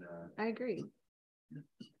 And I agree.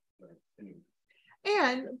 But anyway.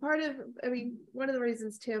 And one of the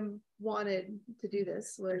reasons Tim wanted to do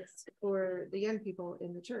this was for the young people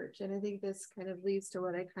in the church. And I think this kind of leads to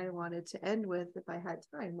what I kind of wanted to end with, if I had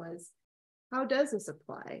time, was how does this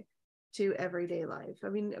apply to everyday life? I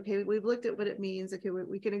mean, okay, we've looked at what it means. Okay,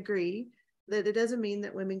 we can agree that it doesn't mean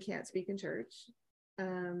that women can't speak in church.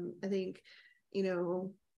 I think, you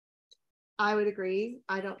know, I would agree.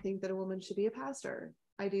 I don't think that a woman should be a pastor.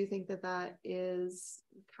 I do think that that is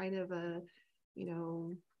kind of a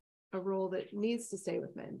role that needs to stay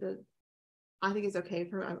with men. That I think it's okay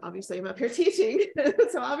for, obviously I'm up here teaching.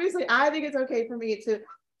 So obviously I think it's okay for me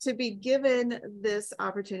to be given this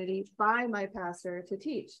opportunity by my pastor to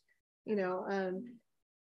teach, you know,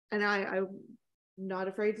 and I'm not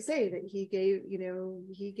afraid to say that he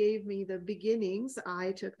gave me the beginnings.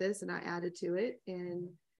 I took this and I added to it, and,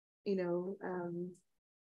 you know,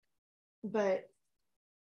 but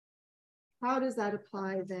how does that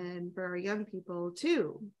apply then for our young people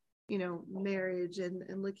to, you know, marriage and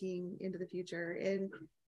looking into the future?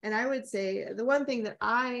 And I would say the one thing that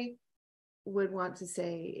I would want to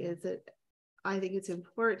say is that I think it's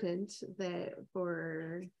important that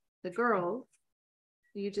for the girl,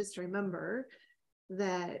 you just remember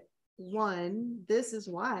that, one, this is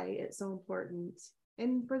why it's so important.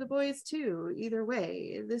 And for the boys too, either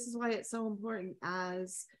way, this is why it's so important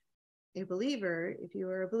as a believer, if you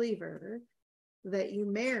are a believer, that you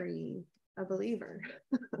marry a believer.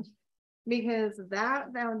 Because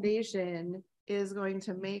that foundation is going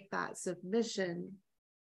to make that submission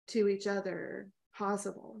to each other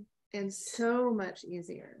possible and so much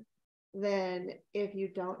easier than if you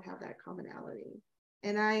don't have that commonality.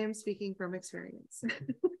 And I am speaking from experience.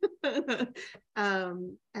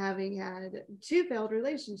 Having had 2 failed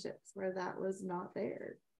relationships where that was not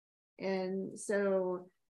there. And so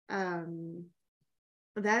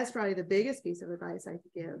that is probably the biggest piece of advice I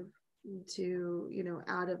could give to, you know,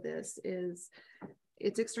 out of this is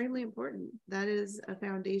it's extremely important. That is a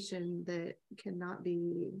foundation that cannot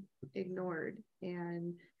be ignored.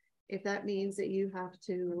 And if that means that you have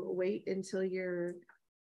to wait until you're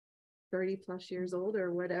 30 plus years old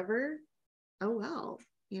or whatever, oh well,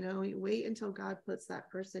 you know, wait until God puts that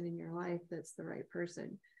person in your life that's the right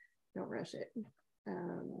person. Don't rush it.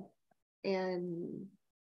 And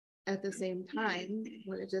at the same time,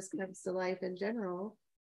 when it just comes to life in general,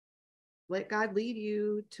 let God lead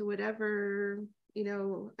you to whatever, you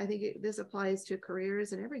know. I think this applies to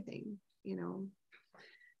careers and everything, you know.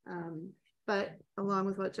 But along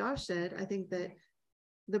with what Josh said, I think that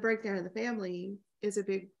the breakdown of the family is a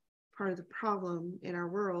big part of the problem in our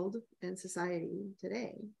world and society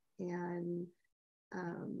today. And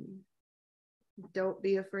don't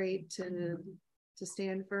be afraid to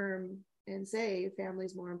stand firm and say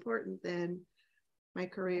family's more important than my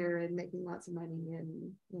career and making lots of money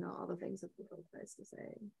and, you know, all the things that people tries to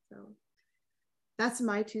say. So that's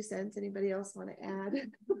my 2 cents. Anybody else want to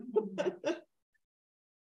add?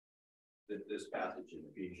 This passage in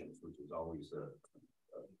Ephesians, which is always a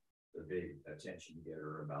big attention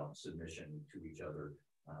getter about submission to each other,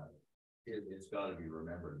 it's got to be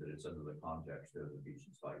remembered that it's under the context of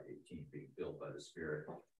Ephesians 5:18 being filled by the Spirit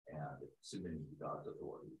and submitting to God's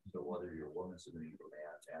authority. So whether you're a woman submitting to a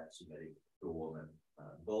man and submitting to a woman,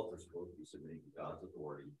 both are supposed to be submitting to God's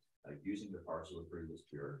authority, using the parts of the fruit of the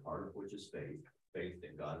Spirit, part of which is faith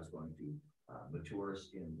that God is going to mature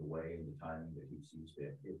us in the way and the timing that He sees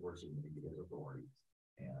fit if we're submitting to His authority.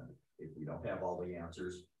 And if we don't have all the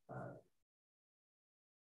answers,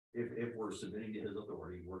 if we're submitting to His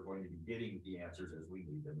authority, we're going to be getting the answers as we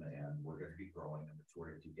need them, and we're going to be growing and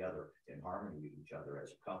maturing together in harmony with each other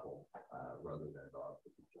as a couple, rather than at odds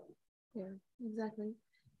with each other. Yeah, exactly.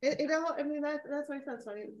 It all, I mean, that's why it's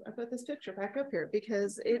funny. I put this picture back up here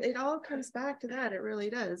because it all comes back to that. It really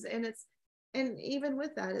does. And even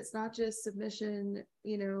with that, it's not just submission,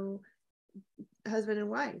 you know, husband and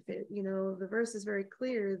wife. You know, the verse is very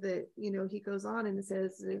clear that, you know, he goes on and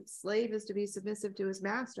says the slave is to be submissive to his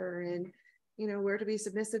master, and, you know, we're to be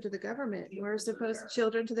submissive to the government. We're supposed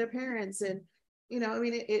children to their parents, and, you know, I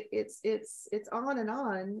mean, it's on,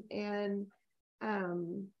 and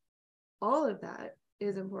all of that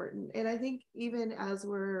is important. And I think even as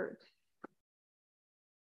we're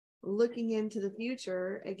looking into the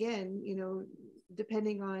future, again, you know,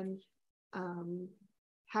 depending on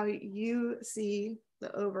how you see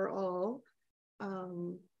the overall,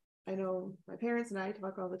 I know my parents and I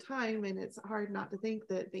talk all the time, and it's hard not to think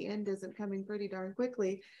that the end isn't coming pretty darn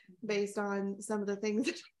quickly based on some of the things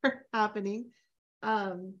that are happening,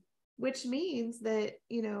 which means that,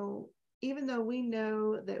 you know, even though we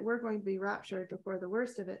know that we're going to be raptured before the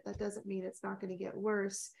worst of it, that doesn't mean it's not going to get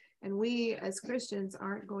worse. And we as Christians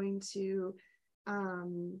aren't going to,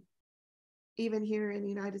 even here in the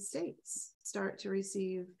United States, start to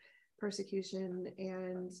receive persecution.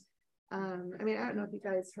 And I mean, I don't know if you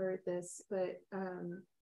guys heard this, but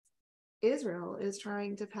Israel is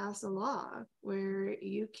trying to pass a law where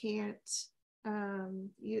you can't,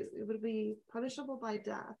 it would be punishable by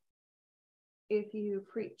death if you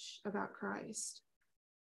preach about Christ.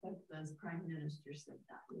 The prime minister said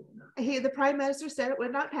that. The prime minister said it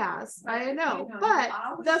would not pass. I know, but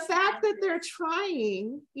the fact that they're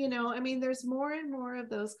trying, you know, I mean, there's more and more of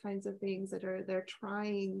those kinds of things that they're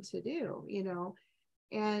trying to do, you know,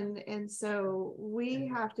 and so we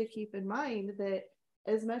have to keep in mind that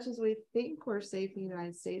as much as we think we're safe in the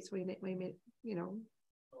United States, we may, you know,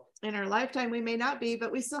 in our lifetime we may not be,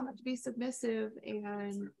 but we still have to be submissive.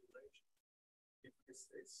 And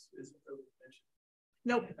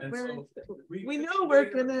nope. And we know we're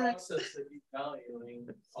gonna process of evaluating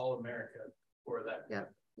all America for that.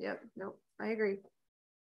 Yep. Nope. I agree.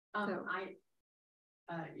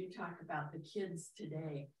 You talk about the kids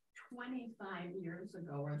today. 25 years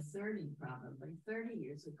ago, or 30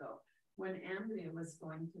 years ago, when Andrea was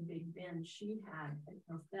going to Big Bend, she had a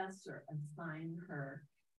professor assign her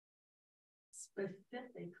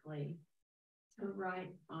specifically to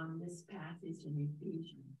write on this passage in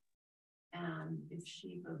Ephesians. And if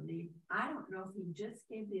she believed, I don't know if he just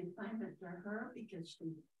gave the assignment to her because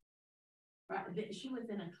she was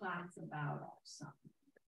in a class about something,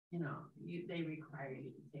 you know, they require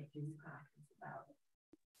you to take these classes about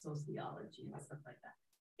sociology and stuff like that.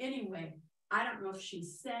 Anyway, I don't know if she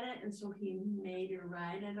said it and so he made her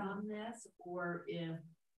write it on this, or if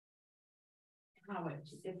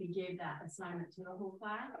he gave that assignment to the whole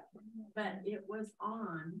class, but it was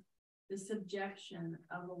on the subjection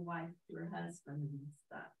of a wife to her husband and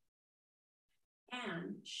stuff.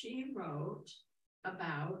 And she wrote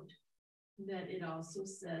about that it also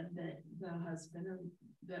said that the husband and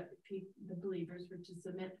the believers were to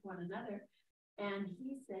submit to one another. And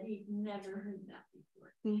he said he'd never heard that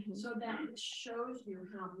before. Mm-hmm. So that shows you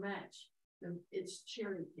how much it's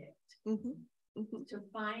cherry picked to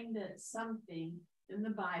find that something in the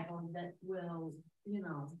Bible that will, you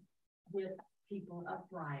know, get people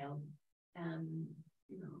upriled. And,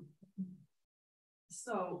 you know,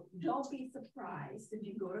 so don't be surprised if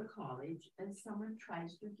you go to college and someone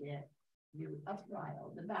tries to get you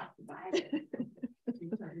upriled about the Bible.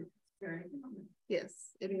 Because it's very common.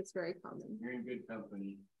 Yes, it is very common. You're in good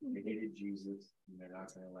company. They hated Jesus, and they're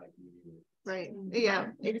not going to like you either. Right.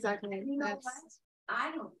 Yeah, exactly. You know what?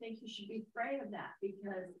 I don't think you should be afraid of that,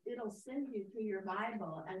 because it'll send you to your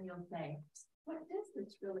Bible and you'll say, what does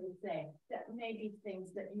this really say? That may be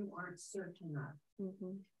things that you aren't certain of.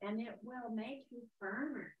 And it will make you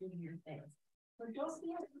firmer in your faith. So don't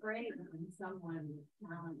be afraid when someone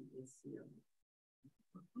challenges you.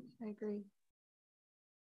 I agree.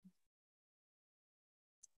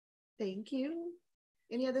 Thank you.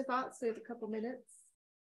 Any other thoughts? We have a couple minutes.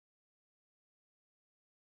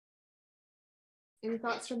 Any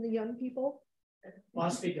thoughts from the young people? Well,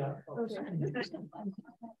 I'll speak up. Okay.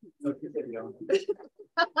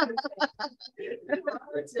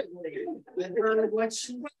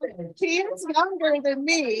 He is younger than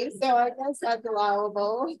me, so I guess that's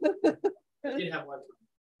allowable. I did have one.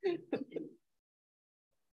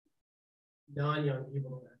 Non-young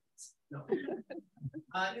people. No.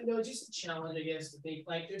 No, just a challenge, I guess, to think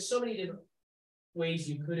like there's so many different ways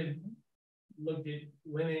you could have looked at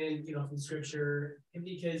women, from scripture, and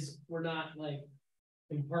because we're not like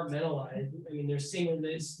compartmentalized. I mean, there's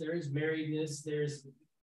singleness, there's marriedness, there's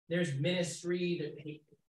ministry,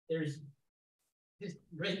 there's just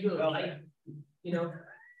regular life,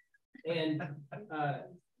 and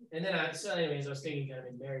then I was thinking kind of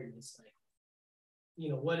in marriedness, like,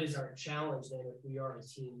 what is our challenge then if we are a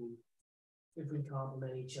team, if we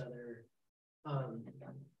complement each other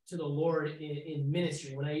to the Lord in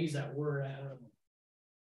ministry? When I use that word, I'm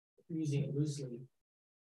using it loosely,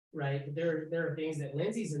 right? But there are things that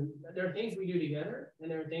Lindsay's and there are things we do together, and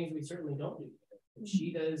there are things we certainly don't do together.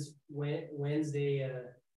 She does Wednesday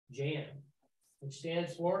jam, which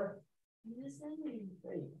stands for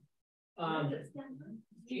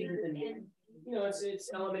it's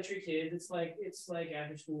elementary kids. It's like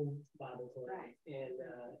after school Bible club, right.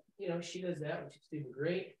 And she does that, which is super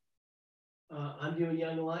great. I'm doing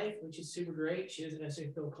Young Life, which is super great. She doesn't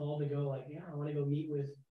necessarily feel called to go like, I want to go meet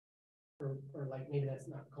with, or like maybe that's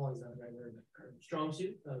not calling's not the right word, but strong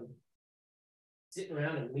suit of sitting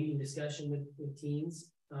around and leading discussion with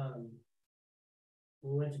teens.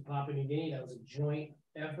 We went to Papua New Guinea. That was a joint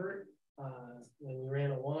effort. When we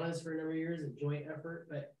ran Awanas for a number of years, a joint effort.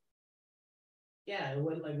 But yeah,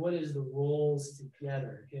 what is the roles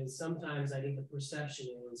together? Because sometimes I think the perception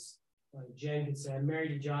is, like Jen could say, I'm married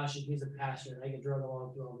to Josh and he's a pastor, and I get drug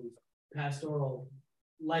along through all these pastoral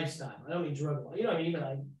lifestyle. I don't mean drug along, you know what I mean? But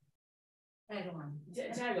like tag along.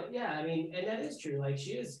 Tag along, yeah. I mean, and that is true. Like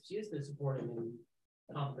she is the supporting and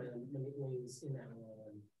complimenting ways in that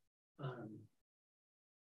role. And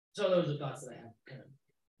so those are thoughts that I have kind of.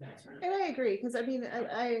 And I agree, because I mean,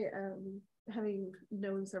 I having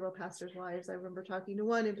known several pastors' wives, I remember talking to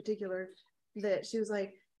one in particular that she was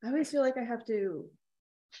like, I always feel like I have to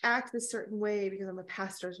act this certain way because I'm a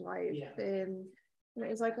pastor's wife. Yeah. And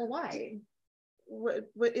it's like, well, why?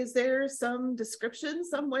 What is there some description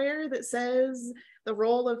somewhere that says the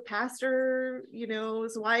role of pastor,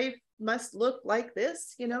 his wife must look like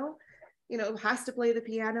this, has to play the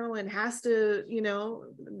piano and has to,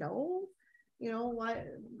 no. Why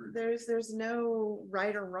there's no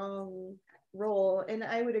right or wrong role. And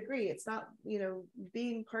I would agree, it's not,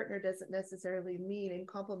 being partner doesn't necessarily mean, and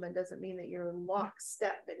complement doesn't mean that you're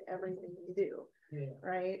lockstep in everything you do. Yeah.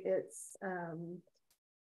 Right? It's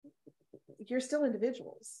you're still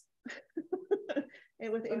individuals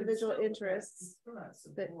and with individual interests.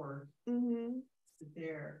 Support.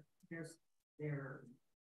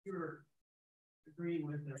 You're agreeing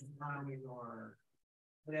with them, allowing or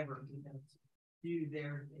whatever, do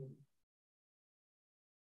their thing,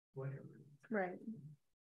 whatever. Right.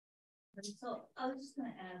 So I was just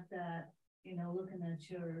going to add that, looking at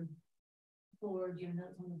your board, your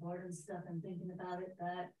notes on the board and stuff, and thinking about it,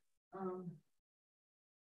 that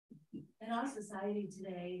in our society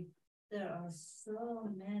today, there are so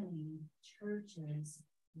many churches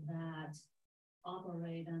that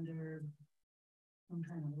operate under some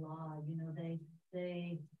kind of law.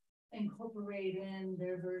 They incorporate in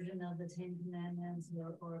their version of the 10 Commandments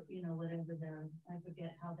or whatever I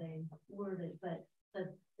forget how they word it, but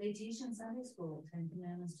they teach in Sunday school 10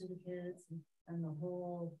 Commandments to the kids and the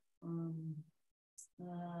whole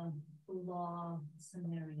law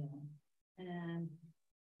scenario.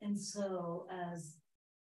 And so as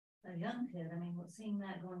a young kid, I mean, seeing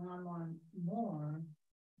that going on more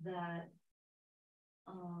that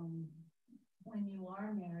when you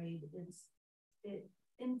are married, it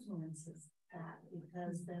influences that,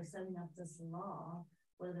 because they're setting up this law,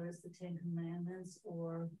 whether it's the 10 Commandments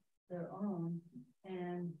or their own,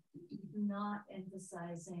 and not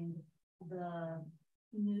emphasizing the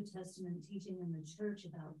New Testament teaching in the church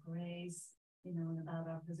about grace, and about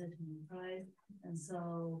our position in Christ. And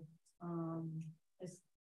so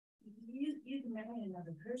you can marry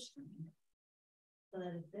another Christian,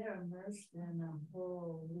 but if they're immersed in a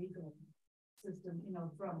whole legal system,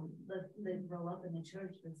 from they grow up in a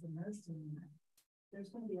church that's immersed in that, there's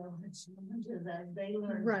going to be a lot of challenges as they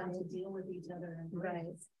learn how to deal with each other.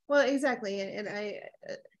 Right. Well, exactly. And I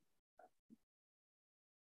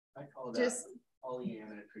call that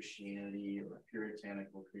polyamorous Christianity or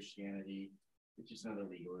puritanical Christianity. It's just another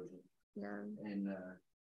legalism. Yeah. And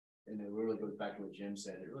it really goes back to what Jim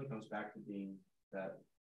said. It really comes back to being that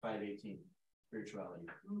 518. spirituality.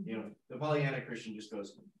 You know, the Pollyanna Christian just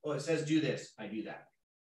goes, oh, it says do this, I do that,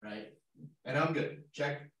 right? And I'm good.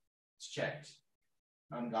 Check, it's checked.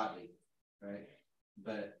 I'm godly, right?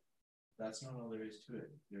 But that's not all there is to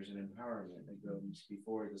it. There's an empowerment that goes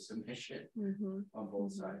before the submission on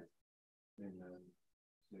both sides. And,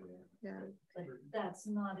 yeah, but that's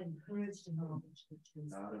not encouraged in all the churches.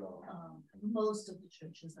 Not at all. Most of the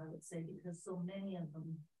churches, I would say, because so many of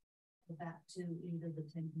them go back to either the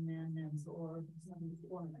Ten Commandments or some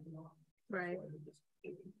form of law. Right.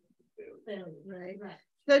 Right.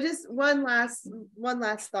 So just one last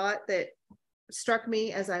thought that struck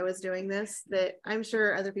me as I was doing this that I'm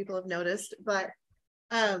sure other people have noticed, but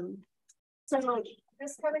so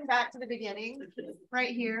just coming back to the beginning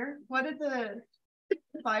right here, what did the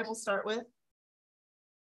Bible start with?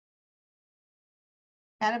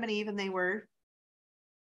 Adam and Eve, and they were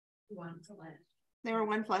one flesh. They were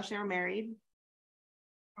one flesh, they were married,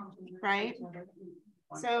 right?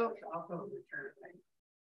 So also the term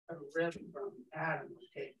a rib from Adam was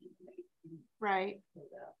taken. Right.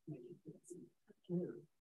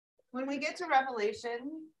 When we get to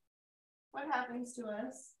Revelation, what happens to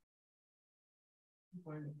us?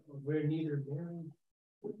 We're neither married.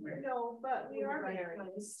 No, but we are married.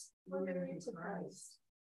 We're married to Christ.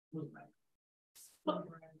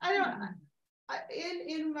 I don't.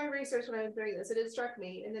 In my research when I was doing this, it had struck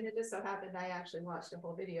me, and then it just so happened I actually watched a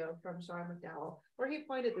whole video from Sean McDowell where he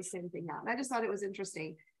pointed the same thing out, and I just thought it was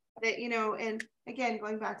interesting that, you know, and again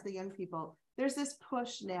going back to the young people, there's this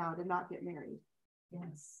push now to not get married.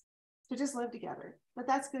 Yes, to just live together, but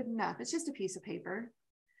that's good enough. It's just a piece of paper.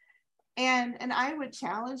 And I would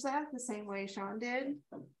challenge that the same way Sean did.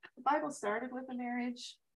 The Bible started with a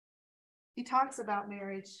marriage. He talks about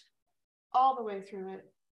marriage all the way through it.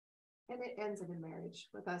 And it ends in a marriage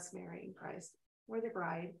with us marrying Christ. We're the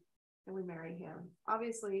bride and we marry him.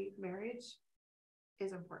 Obviously, marriage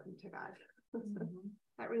is important to God.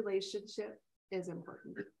 That relationship is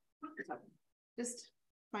important. So, just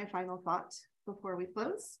my final thought before we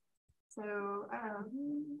close. So,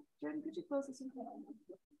 Jen, could you close this in?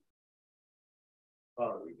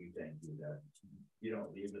 Father, we do thank you that you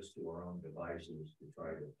don't leave us to our own devices to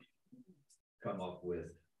try to come up with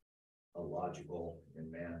a logical,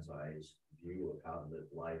 in man's eyes, view of how to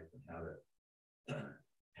live life and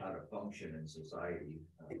how to function in society.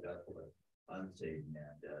 That's what unsaved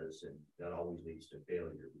man does, and that always leads to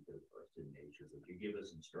failure because of our sin nature. But you give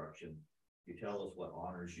us instruction, you tell us what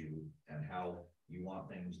honors you and how you want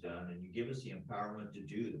things done, and you give us the empowerment to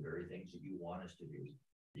do the very things that you want us to do.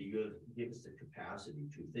 You give us the capacity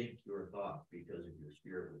to think your thoughts because of your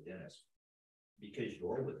spirit within us, because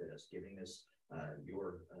you're within us, giving us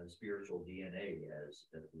your spiritual DNA, as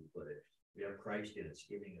we put it. We have Christ in us,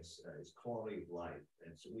 giving us his quality of life.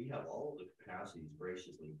 And so we have all the capacities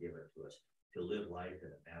graciously given to us to live life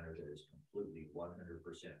in a manner that is completely 100%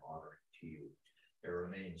 honoring to you. It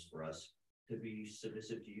remains for us to be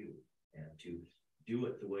submissive to you and to do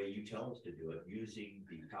it the way you tell us to do it, using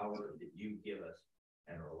the power that you give us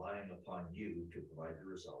and relying upon you to provide the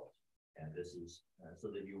results. And this is so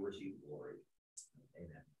that you receive glory.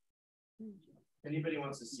 Amen. If anybody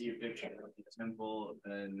wants to see a picture of the temple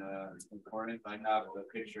in Corinth, I have a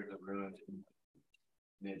picture of the ruins.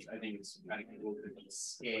 I think it's kind of cool to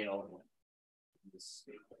scale. It's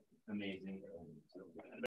amazing.